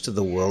difference to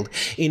the world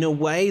in a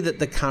way that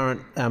the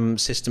current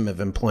system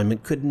of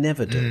employment could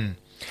never do.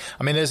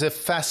 I mean, there's a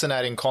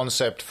fascinating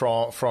concept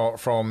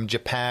from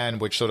Japan,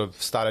 which sort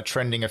of started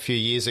trending a few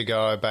years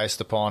ago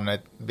based upon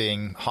it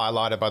being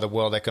highlighted by the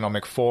World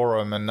Economic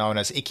Forum and known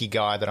as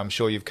Ikigai, that I'm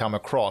sure you've come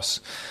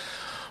across,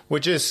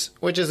 which is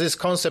this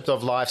concept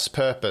of life's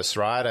purpose,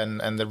 right?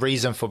 And the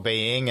reason for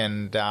being.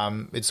 And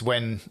it's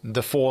when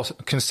the four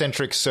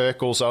concentric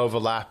circles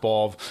overlap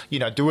of,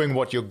 doing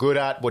what you're good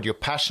at, what you're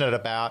passionate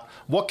about,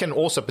 what can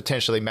also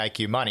potentially make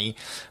you money,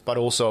 but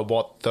also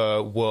what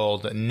the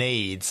world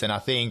needs. And I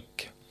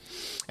think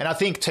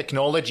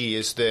technology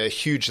is the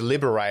huge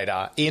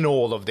liberator in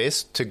all of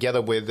this,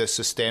 together with the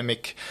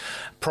systemic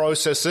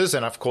processes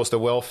and, of course, the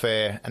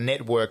welfare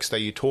networks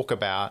that you talk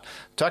about,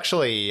 to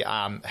actually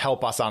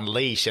help us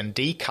unleash and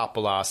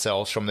decouple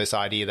ourselves from this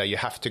idea that you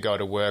have to go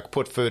to work,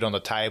 put food on the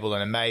table,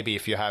 and maybe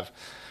if you have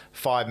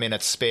 5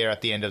 minutes spare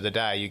at the end of the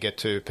day, you get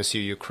to pursue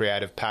your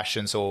creative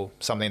passions or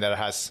something that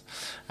has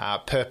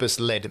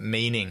purpose-led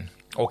meaning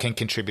or can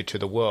contribute to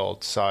the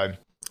world. So,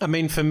 I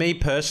mean, for me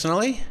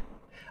personally,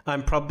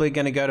 I'm probably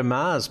going to go to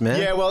Mars, man.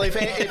 Yeah, well, if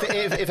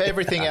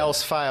everything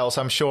else fails,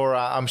 I'm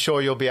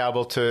sure you'll be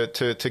able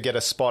to get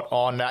a spot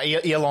on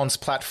Elon's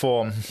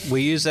platform.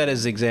 We use that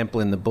as an example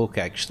in the book,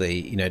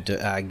 actually,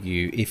 to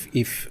argue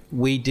if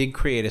we did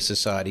create a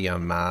society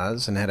on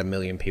Mars and had 1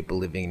 million people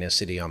living in a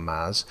city on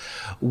Mars,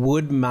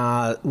 would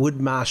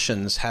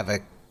Martians have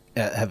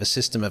a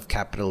system of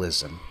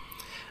capitalism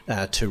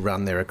to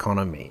run their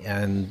economy?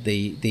 And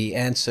the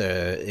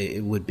answer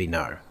would be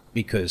no.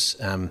 Because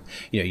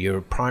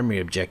your primary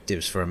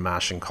objectives for a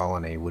Martian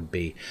colony would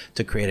be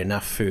to create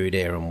enough food,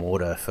 air, and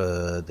water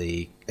for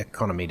the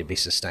economy to be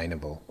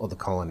sustainable, or the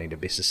colony to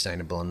be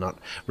sustainable, and not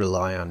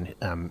rely on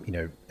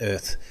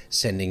Earth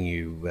sending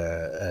you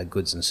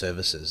goods and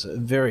services. A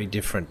very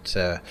different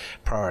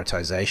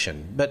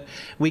prioritization. But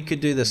we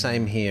could do the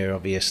same here,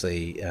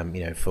 obviously,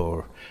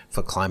 for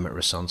climate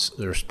response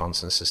and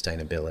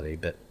sustainability.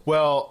 But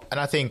and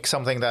I think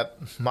something that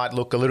might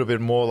look a little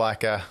bit more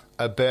like a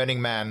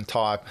Burning Man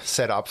type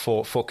setup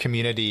for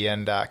community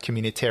and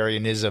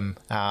communitarianism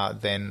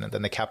than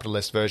the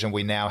capitalist version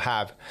we now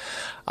have.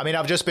 I mean,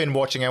 I've just been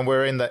watching, and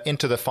we're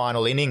into the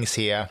final innings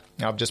here.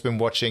 I've just been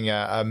watching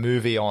a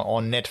movie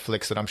on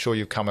Netflix that I'm sure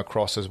you've come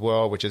across as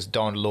well, which is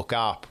Don't Look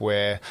Up,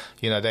 where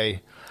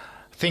they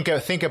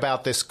think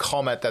about this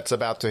comet that's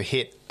about to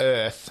hit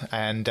Earth,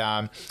 and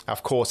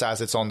of course,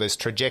 as it's on this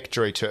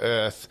trajectory to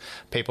Earth,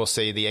 people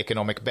see the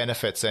economic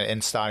benefits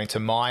in starting to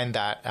mine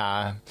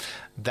that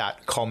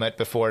comet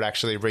before it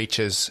actually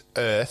reaches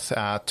Earth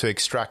to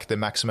extract the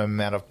maximum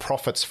amount of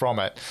profits from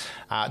it.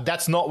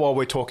 That's not what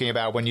we're talking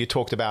about when you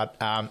talked about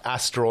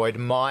asteroid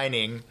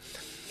mining.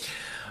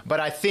 But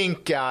I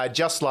think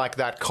just like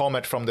that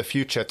comet from the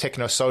future,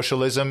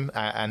 techno-socialism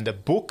and the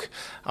book,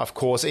 of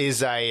course,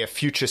 is a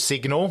future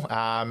signal,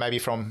 maybe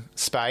from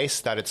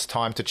space, that it's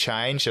time to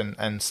change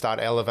and start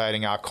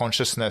elevating our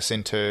consciousness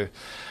into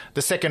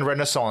the second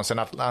renaissance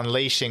and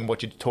unleashing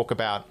what you talk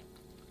about,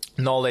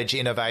 knowledge,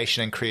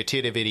 innovation, and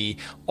creativity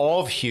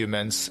of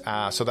humans,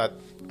 so that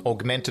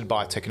augmented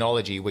by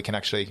technology, we can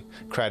actually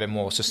create a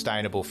more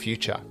sustainable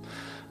future.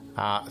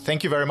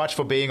 Thank you very much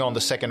for being on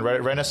the second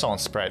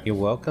Renaissance, Brett. You're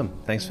welcome.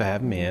 Thanks for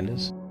having me,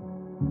 Anders.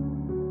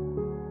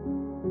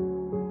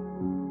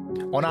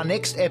 On our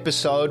next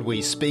episode,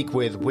 we speak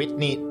with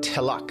Whitney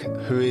Teluk,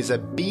 who is a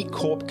B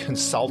Corp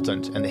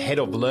consultant and the head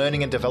of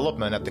learning and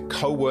development at the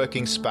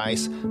co-working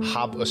space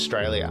Hub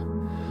Australia.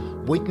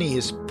 Whitney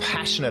is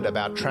passionate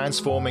about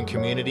transforming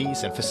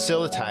communities and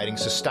facilitating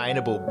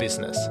sustainable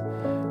business.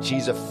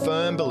 She's a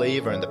firm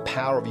believer in the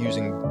power of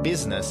using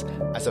business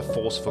as a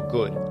force for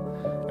good.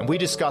 And we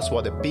discuss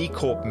why the B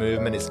Corp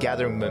movement is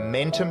gathering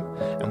momentum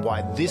and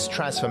why this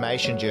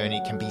transformation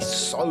journey can be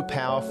so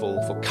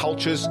powerful for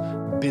cultures,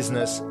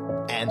 business,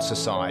 and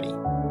society.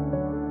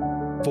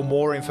 For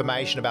more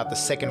information about the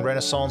Second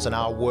Renaissance and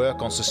our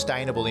work on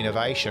sustainable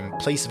innovation,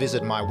 please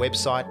visit my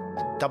website,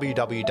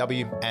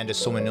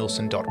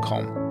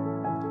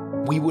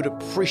 www.anderssulmanilson.com. We would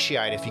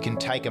appreciate if you can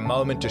take a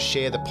moment to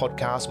share the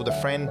podcast with a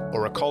friend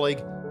or a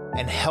colleague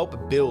and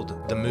help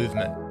build the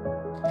movement.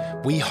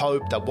 We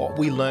hope that what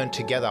we learn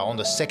together on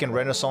the Second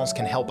Renaissance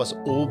can help us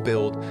all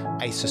build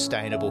a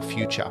sustainable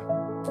future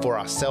for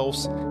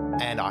ourselves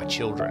and our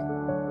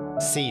children.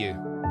 See you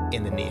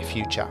in the near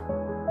future.